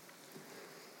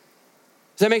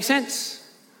 Does that make sense?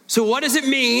 So what does it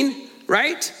mean,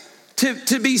 right?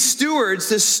 To be stewards,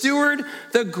 to steward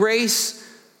the grace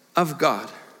of God.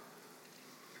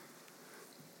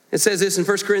 It says this in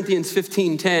 1 Corinthians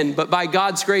 15:10, but by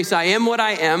God's grace I am what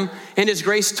I am, and his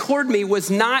grace toward me was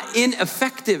not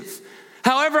ineffective.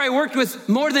 However, I worked with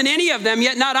more than any of them,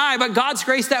 yet not I, but God's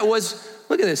grace that was,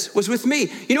 look at this, was with me.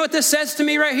 You know what this says to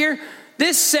me right here?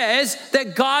 This says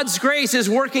that God's grace is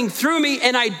working through me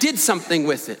and I did something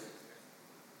with it.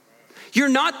 You're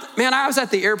not, man, I was at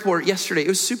the airport yesterday. It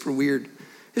was super weird.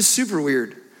 It's super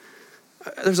weird.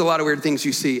 There's a lot of weird things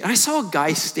you see. And I saw a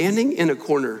guy standing in a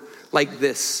corner like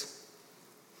this.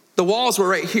 The walls were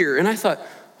right here. And I thought,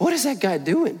 what is that guy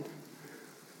doing?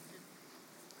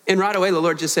 And right away, the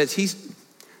Lord just says,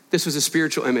 this was a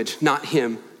spiritual image, not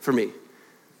him for me.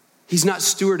 He's not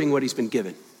stewarding what he's been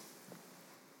given.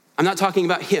 I'm not talking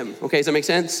about him, okay? Does that make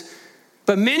sense?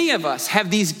 But many of us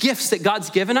have these gifts that God's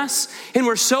given us, and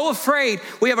we're so afraid.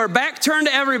 We have our back turned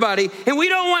to everybody, and we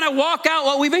don't want to walk out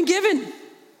what we've been given.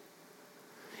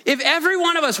 If every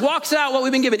one of us walks out what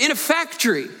we've been given in a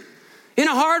factory, in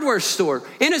a hardware store,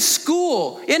 in a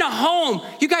school, in a home,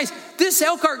 you guys, this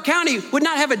Elkhart County would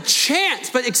not have a chance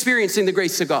but experiencing the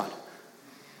grace of God.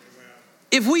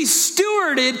 If we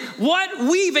stewarded what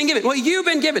we've been given, what you've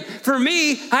been given. For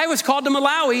me, I was called to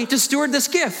Malawi to steward this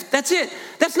gift. That's it.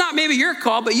 That's not maybe your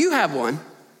call, but you have one.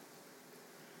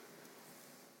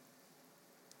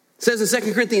 It says in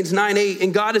 2 Corinthians 9:8,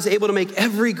 and God is able to make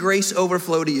every grace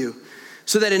overflow to you,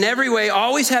 so that in every way,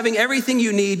 always having everything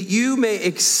you need, you may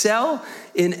excel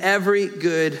in every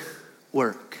good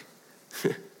work.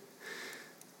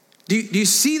 Do you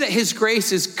see that his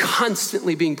grace is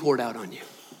constantly being poured out on you?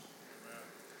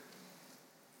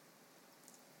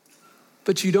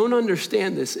 But you don't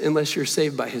understand this unless you're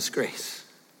saved by his grace.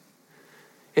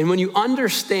 And when you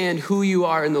understand who you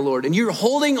are in the Lord and you're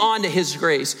holding on to his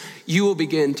grace, you will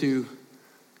begin to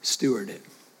steward it.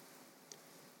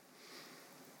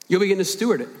 You'll begin to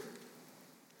steward it.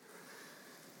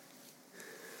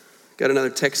 Got another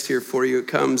text here for you. It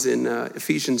comes in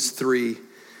Ephesians 3.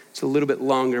 It's a little bit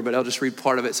longer, but I'll just read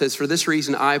part of it. It says, "For this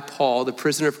reason, I, Paul, the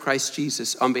prisoner of Christ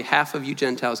Jesus, on behalf of you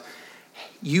Gentiles,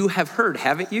 you have heard,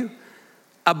 haven't you,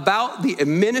 about the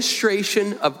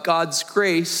administration of God's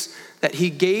grace that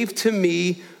he gave to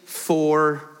me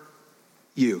for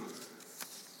you."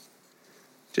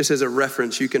 Just as a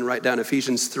reference, you can write down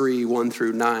Ephesians 3, 1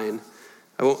 through 9.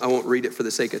 I won't read it for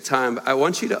the sake of time, but I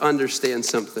want you to understand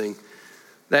something.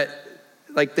 That,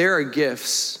 like, there are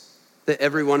gifts that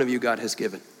every one of you God has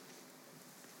given.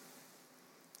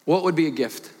 What would be a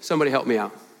gift? Somebody help me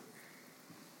out.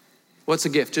 What's a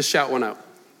gift? Just shout one out.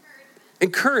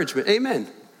 Encouragement. Amen.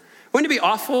 Wouldn't it be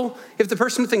awful if the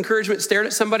person with encouragement stared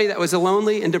at somebody that was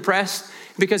lonely and depressed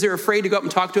because they were afraid to go up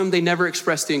and talk to them? They never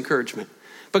expressed the encouragement.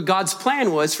 But God's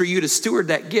plan was for you to steward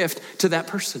that gift to that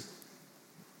person.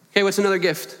 Okay, what's another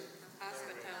gift?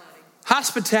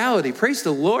 Hospitality. Praise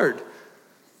the Lord.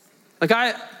 Like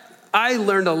I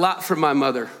learned a lot from my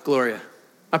mother, Gloria.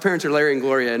 My parents are Larry and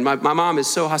Gloria, and my mom is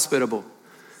so hospitable.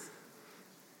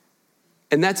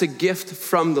 And that's a gift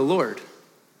from the Lord.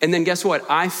 And then guess what?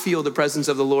 I feel the presence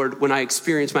of the Lord when I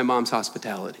experience my mom's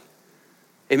hospitality.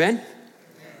 Amen?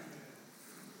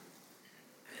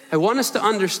 I want us to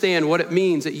understand what it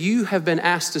means that you have been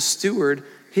asked to steward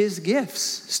his gifts,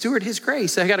 steward his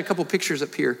grace. I got a couple pictures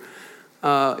up here,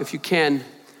 if you can.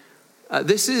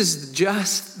 This is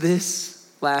just this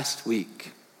last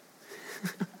week.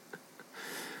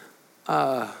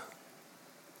 Part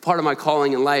of my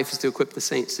calling in life is to equip the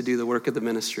saints to do the work of the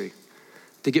ministry,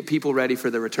 to get people ready for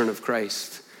the return of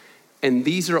Christ. And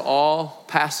these are all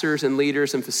pastors and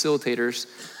leaders and facilitators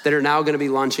that are now going to be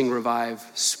launching Revive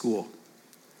School.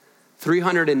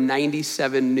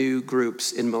 397 new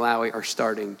groups in Malawi are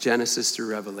starting, Genesis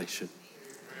through Revelation.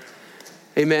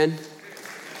 Amen.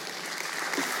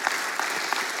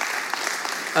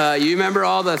 You remember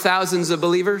all the thousands of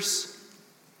believers?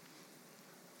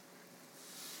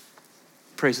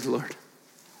 Praise the Lord.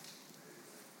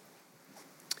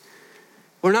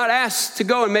 We're not asked to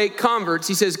go and make converts.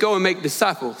 He says, go and make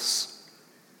disciples.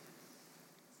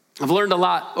 I've learned a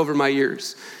lot over my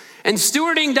years. And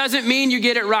stewarding doesn't mean you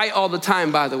get it right all the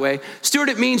time, by the way. Steward,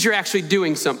 it means you're actually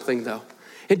doing something, though.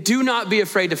 And do not be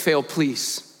afraid to fail,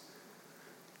 please.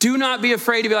 Do not be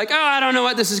afraid to be like, oh, I don't know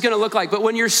what this is going to look like. But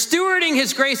when you're stewarding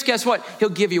his grace, guess what? He'll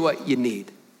give you what you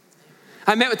need.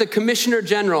 I met with the Commissioner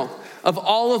General of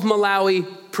all of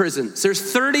Malawi prisons. There's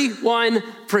 31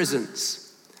 prisons.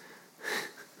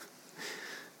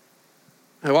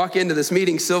 I walk into this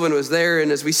meeting, Sylvan was there,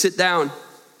 and as we sit down,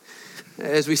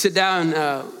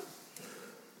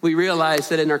 we realize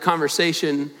that in our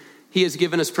conversation, he has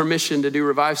given us permission to do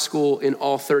Revive School in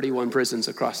all 31 prisons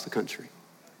across the country.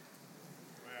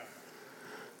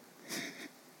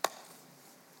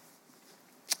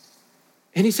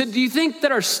 And he said, do you think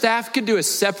that our staff could do a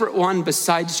separate one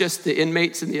besides just the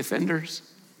inmates and the offenders?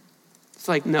 It's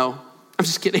like, no, I'm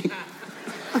just kidding.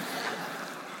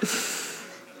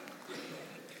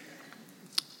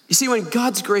 You see, when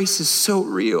God's grace is so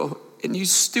real and you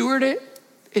steward it,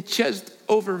 it just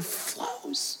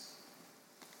overflows.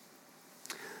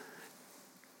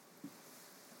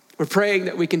 We're praying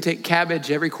that we can take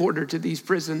cabbage every quarter to these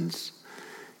prisons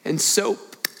and soap,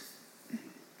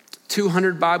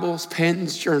 200 Bibles,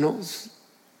 pens, journals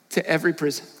to every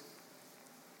prison.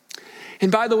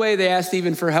 And by the way, they asked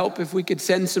even for help if we could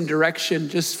send some direction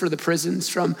just for the prisons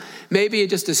from maybe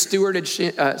just a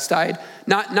stewardage side,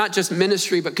 not just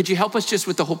ministry, but could you help us just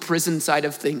with the whole prison side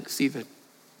of things even?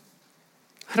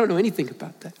 I don't know anything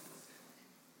about that.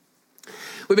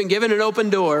 We've been given an open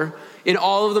door in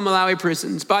all of the Malawi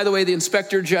prisons. By the way, the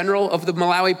Inspector General of the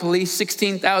Malawi Police,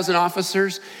 16,000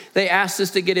 officers, they asked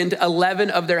us to get into 11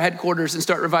 of their headquarters and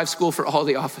start Revive School for all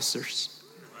the officers.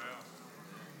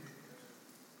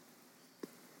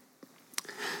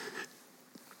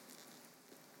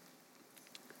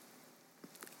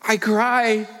 I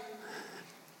cry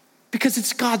because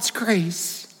it's God's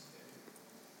grace.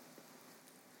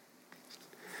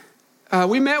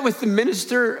 We met with the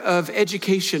Minister of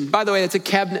Education. By the way, that's a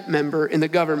cabinet member in the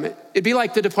government. It'd be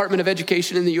like the Department of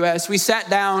Education in the US. We sat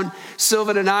down,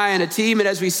 Sylvan and I and a team, and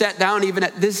as we sat down even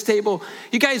at this table,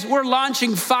 you guys, we're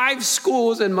launching 5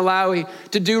 schools in Malawi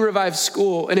to do Revive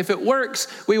School. And if it works,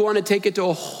 we want to take it to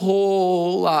a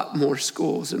whole lot more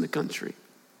schools in the country.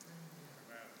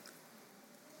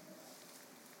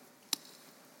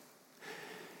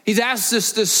 He's asked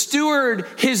us to steward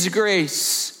his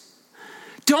grace.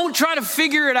 Don't try to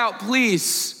figure it out,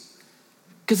 please,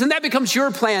 because then that becomes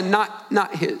your plan,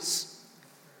 not his.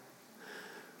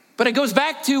 But it goes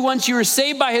back to once you are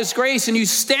saved by his grace and you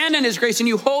stand in his grace and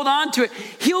you hold on to it,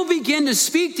 he'll begin to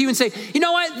speak to you and say, you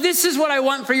know what? This is what I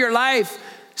want for your life.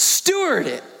 Steward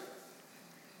it.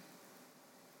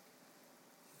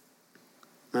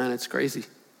 Man, it's crazy.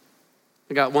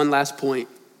 I got one last point.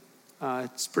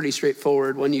 It's pretty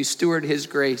straightforward. When you steward his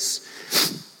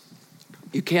grace,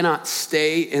 you cannot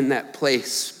stay in that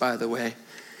place, by the way.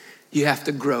 You have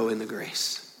to grow in the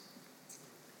grace.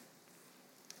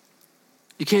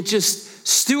 You can't just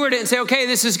steward it and say, okay,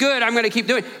 this is good, I'm going to keep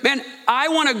doing it. Man, I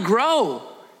want to grow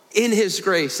in his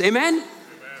grace. Amen? Amen?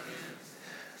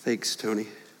 Thanks, Tony,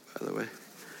 by the way.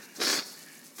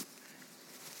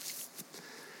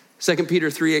 2 Peter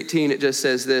 3:18, it just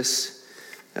says this.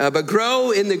 But grow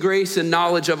in the grace and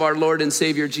knowledge of our Lord and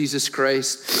Savior, Jesus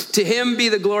Christ. To him be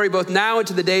the glory both now and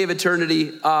to the day of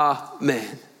eternity.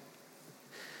 Amen.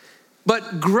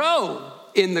 But grow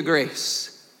in the grace.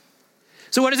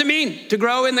 So what does it mean to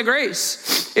grow in the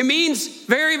grace? It means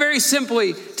very, very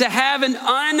simply to have an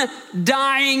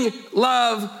undying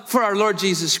love for our Lord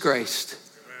Jesus Christ.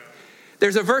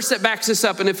 There's a verse that backs this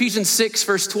up in Ephesians 6,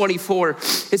 verse 24.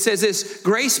 It says this,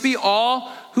 grace be with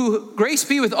all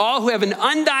who have an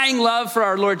undying love for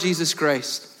our Lord Jesus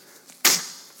Christ.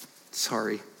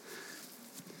 Sorry.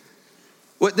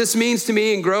 What this means to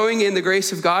me in growing in the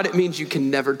grace of God, it means you can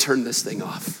never turn this thing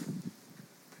off.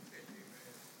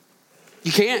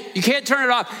 You can't turn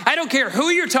it off. I don't care who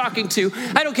you're talking to.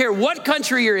 I don't care what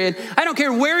country you're in. I don't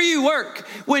care where you work.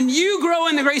 When you grow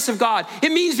in the grace of God,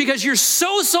 it means because you're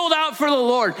so sold out for the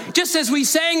Lord. Just as we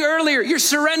sang earlier, you're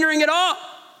surrendering it all.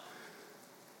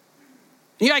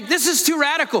 And you're like, this is too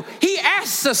radical. He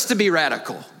asks us to be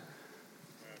radical.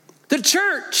 The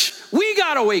church, we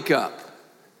got to wake up.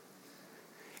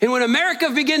 And when America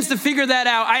begins to figure that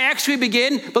out, I actually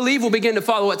believe we'll begin to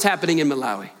follow what's happening in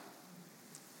Malawi.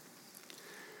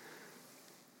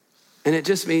 And it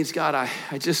just means, God,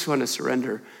 I just want to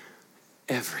surrender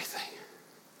everything.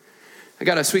 I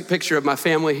got a sweet picture of my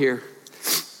family here,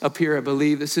 up here, I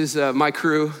believe. This is my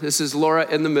crew. This is Laura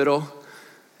in the middle.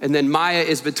 And then Maya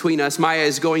is between us. Maya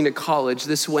is going to college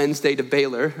this Wednesday to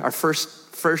Baylor, our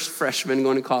first freshman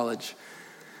going to college.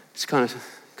 It's kind of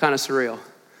surreal.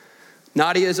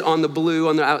 Nadia's on the blue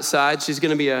on the outside. She's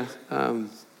going to be a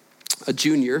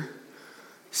junior.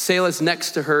 Selah's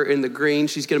next to her in the green.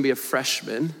 She's going to be a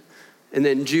freshman. And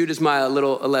then Jude is my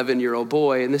little 11-year-old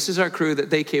boy. And this is our crew that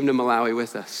they came to Malawi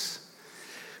with us.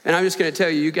 And I'm just going to tell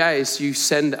you, you guys, you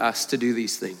send us to do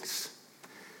these things.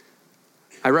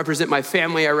 I represent my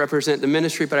family, I represent the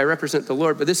ministry, but I represent the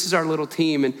Lord. But this is our little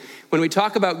team. And when we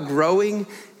talk about growing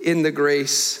in the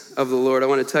grace of the Lord, I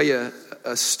want to tell you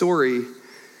a story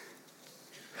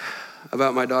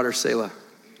about my daughter, Selah.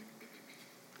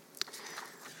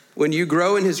 When you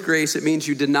grow in his grace, it means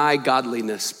you deny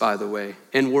godliness, by the way,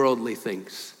 and worldly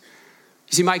things.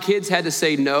 You see, my kids had to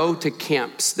say no to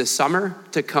camps this summer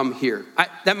to come here.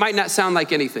 That might not sound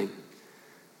like anything,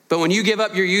 but when you give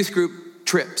up your youth group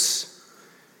trips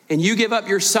and you give up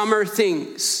your summer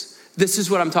things, this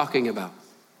is what I'm talking about.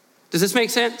 Does this make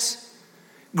sense?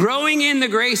 Growing in the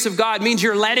grace of God means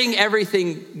you're letting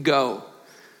everything go.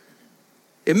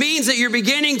 It means that you're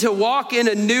beginning to walk in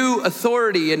a new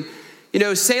authority. And you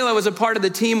know, Selah was a part of the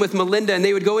team with Melinda, and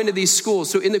they would go into these schools.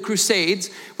 So in the Crusades,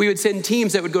 we would send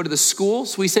teams that would go to the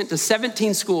schools. We sent to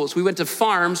 17 schools. We went to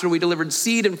farms where we delivered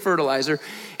seed and fertilizer.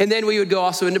 And then we would go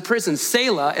also into prisons.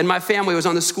 Selah and my family was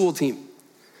on the school team.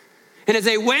 And as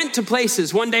they went to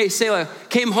places, one day Selah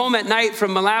came home at night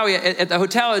from Malawi at the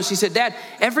hotel, and she said, Dad,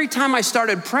 every time I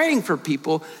started praying for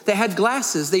people that had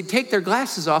glasses, they'd take their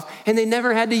glasses off, and they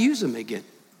never had to use them again.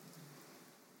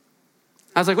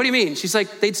 I was like, what do you mean? She's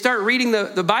like, they'd start reading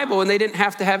the Bible and they didn't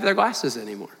have to have their glasses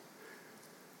anymore.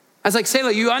 I was like,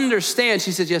 Selah, you understand?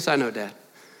 She said, yes, I know, Dad.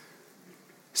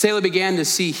 Selah began to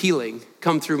see healing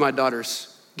come through my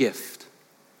daughter's gift.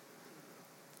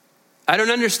 I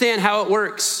don't understand how it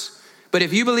works, but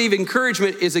if you believe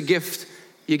encouragement is a gift,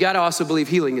 you got to also believe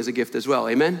healing is a gift as well.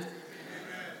 Amen?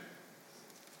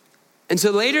 And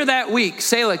so later that week,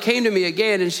 Selah came to me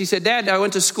again and she said, Dad, I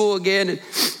went to school again and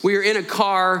we were in a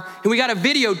car and we got a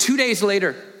video 2 days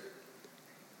later.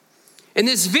 And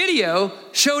this video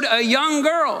showed a young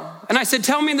girl. And I said,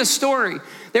 tell me the story.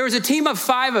 There was a team of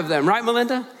 5 of them, right,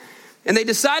 Melinda? And they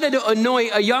decided to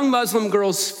anoint a young Muslim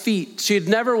girl's feet. She had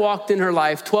never walked in her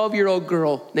life, 12-year-old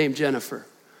girl named Jennifer.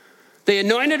 They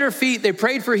anointed her feet, they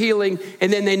prayed for healing,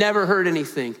 and then they never heard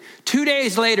anything. 2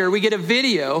 days later, we get a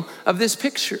video of this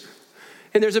picture.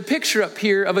 And there's a picture up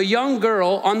here of a young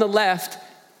girl on the left,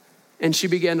 and she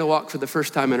began to walk for the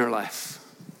first time in her life.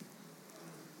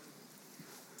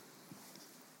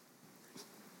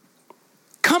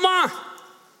 Come on.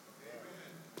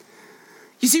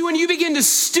 You see, when you begin to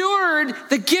steward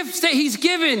the gifts that he's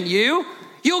given you,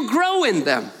 you'll grow in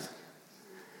them.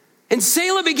 And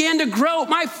Selah began to grow.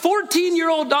 My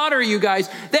 14-year-old daughter, you guys,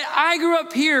 that I grew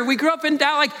up here, we grew up in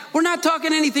Dallas, like, we're not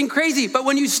talking anything crazy, but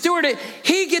when you steward it,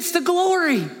 he gets the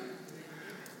glory.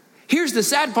 Here's the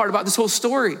sad part about this whole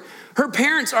story. Her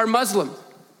parents are Muslim,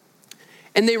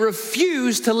 and they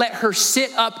refuse to let her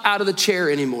sit up out of the chair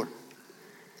anymore.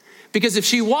 Because if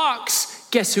she walks,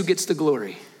 guess who gets the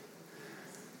glory?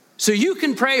 So you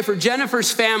can pray for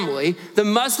Jennifer's family, the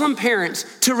Muslim parents,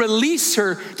 to release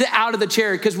her out of the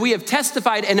chair, because we have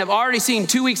testified and have already seen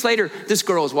 2 weeks later, this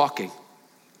girl is walking.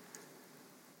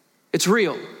 It's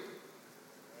real.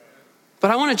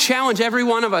 But I want to challenge every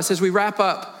one of us as we wrap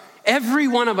up. Every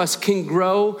one of us can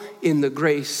grow in the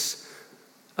grace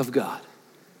of God.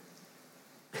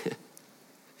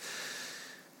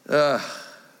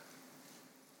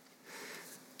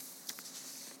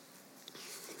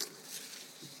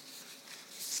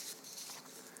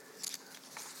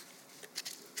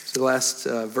 So the last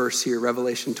verse here,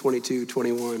 Revelation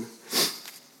 22:21.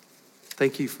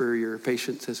 Thank you for your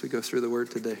patience as we go through the word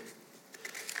today.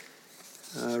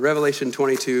 Revelation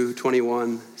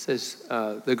 22:21 says,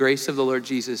 the grace of the Lord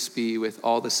Jesus be with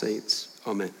all the saints.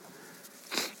 Amen.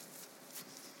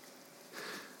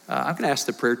 I'm going to ask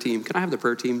the prayer team. Can I have the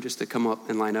prayer team just to come up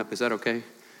and line up? Is that okay?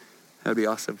 That'd be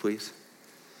awesome, please.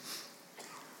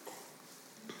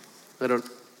 I don't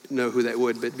know who that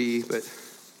would be, but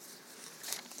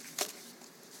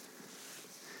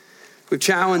we've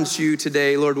challenged you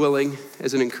today, Lord willing,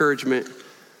 as an encouragement,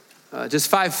 just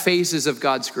 5 phases of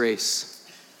God's grace.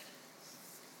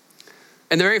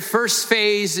 And the very first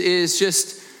phase is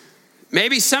just,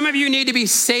 maybe some of you need to be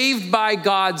saved by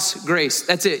God's grace.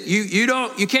 That's it.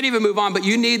 You can't even move on, but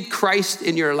you need Christ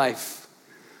in your life.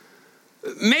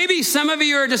 Maybe some of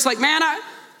you are just like, man,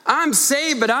 I'm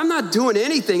saved, but I'm not doing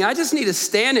anything. I just need to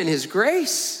stand in his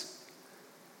grace.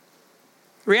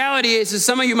 Reality is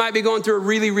some of you might be going through a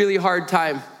really, really hard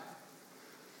time.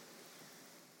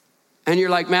 And you're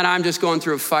like, man, I'm just going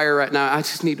through a fire right now. I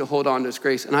just need to hold on to his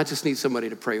grace, and I just need somebody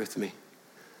to pray with me.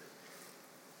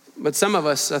 But some of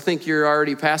us, I think you're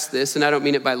already past this, and I don't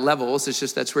mean it by levels. It's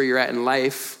just that's where you're at in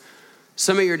life.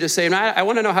 Some of you are just saying, I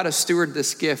want to know how to steward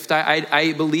this gift.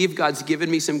 I believe God's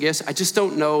given me some gifts. I just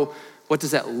don't know, what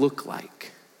does that look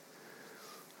like?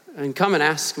 And come and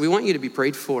ask. We want you to be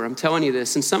prayed for. I'm telling you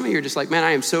this. And some of you are just like, man,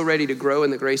 I am so ready to grow in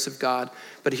the grace of God.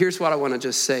 But here's what I want to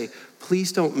just say.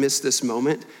 Please don't miss this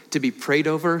moment to be prayed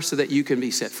over so that you can be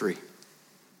set free.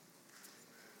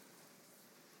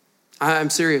 I'm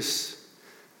serious.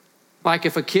 Like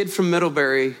if a kid from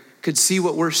Middlebury could see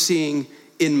what we're seeing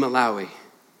in Malawi,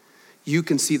 you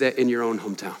can see that in your own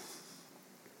hometown.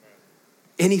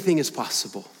 Anything is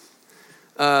possible.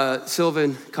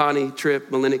 Sylvan, Connie,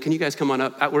 Tripp, Melinda, can you guys come on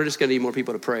up? We're just gonna need more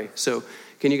people to pray. So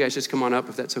can you guys just come on up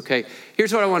if that's okay?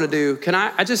 Here's what I wanna do.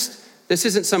 This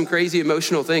isn't some crazy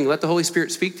emotional thing. Let the Holy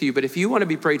Spirit speak to you. But if you wanna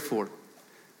be prayed for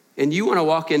and you wanna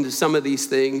walk into some of these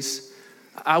things,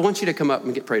 I want you to come up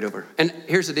and get prayed over. And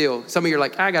here's the deal. Some of you are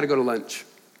like, I gotta go to lunch.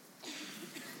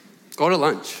 Go to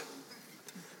lunch.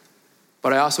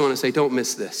 But I also wanna say, don't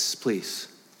miss this, please.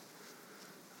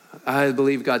 I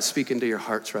believe God's speaking to your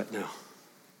hearts right now.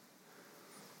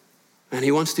 And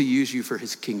he wants to use you for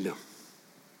his kingdom.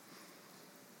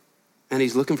 And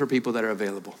he's looking for people that are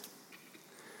available.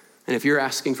 And if you're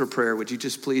asking for prayer, would you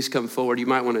just please come forward? You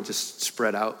might want to just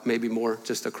spread out, maybe more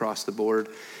just across the board.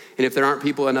 And if there aren't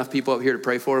enough people up here to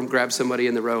pray for them, grab somebody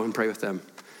in the row and pray with them.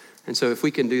 And so if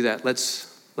we can do that,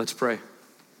 let's pray.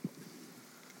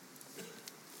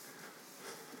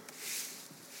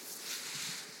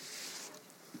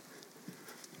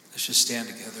 Let's just stand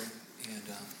together and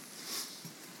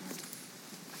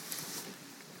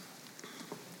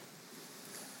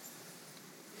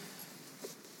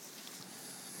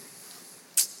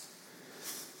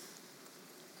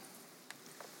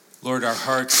Lord, our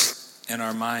hearts and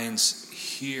our minds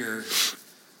hear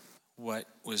what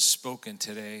was spoken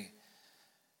today.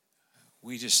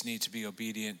 We just need to be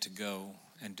obedient to go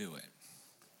and do it.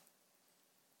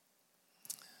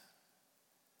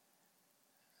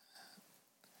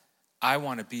 I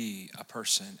want to be a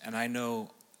person, and I know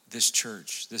this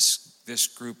church, this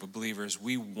group of believers,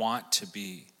 we want to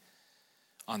be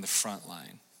on the front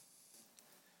line.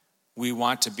 We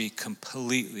want to be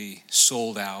completely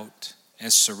sold out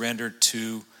and surrendered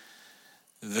to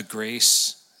the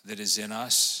grace that is in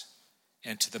us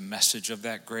and to the message of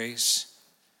that grace.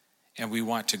 and we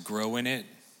want to grow in it,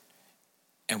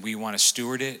 and we want to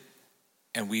steward it,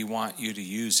 and we want you to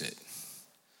use it.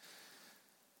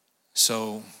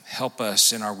 So help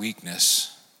us in our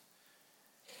weakness.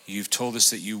 You've told us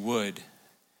that you would,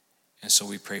 and so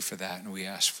we pray for that and we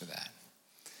ask for that.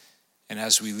 And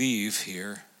as we leave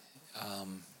here,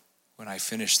 when I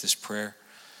finish this prayer,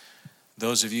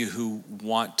 those of you who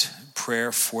want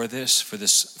prayer for this, for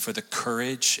the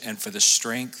courage and for the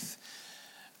strength,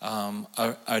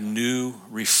 a new,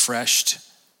 refreshed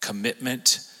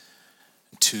commitment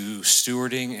to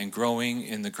stewarding and growing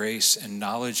in the grace and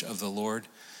knowledge of the Lord,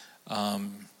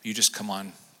 you just come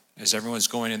on. As everyone's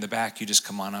going in the back, you just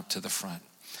come on up to the front.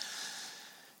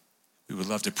 We would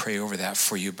love to pray over that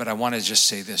for you. But I want to just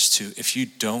say this too. If you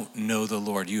don't know the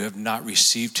Lord, you have not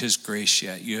received his grace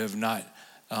yet, you have not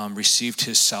received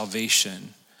his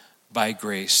salvation by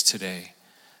grace today,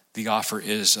 the offer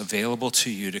is available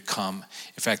to you to come.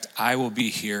 In fact, I will be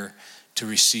here to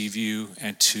receive you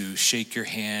and to shake your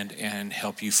hand and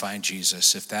help you find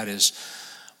Jesus, if that is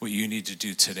what you need to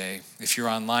do today. If you're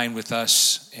online with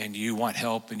us and you want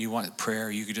help and you want prayer,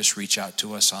 you could just reach out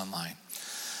to us online.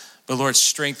 But Lord,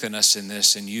 strengthen us in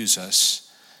this and use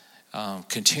us.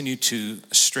 Continue to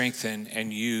strengthen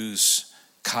and use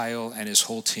Kyle and his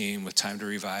whole team with Time to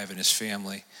Revive and his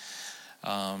family.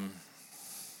 What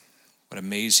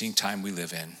amazing time we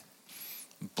live in.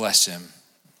 Bless him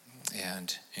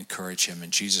and encourage him.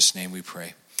 In Jesus' name we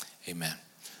pray. Amen.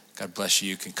 God bless you.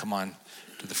 You can come on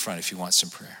to the front if you want some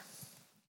prayer.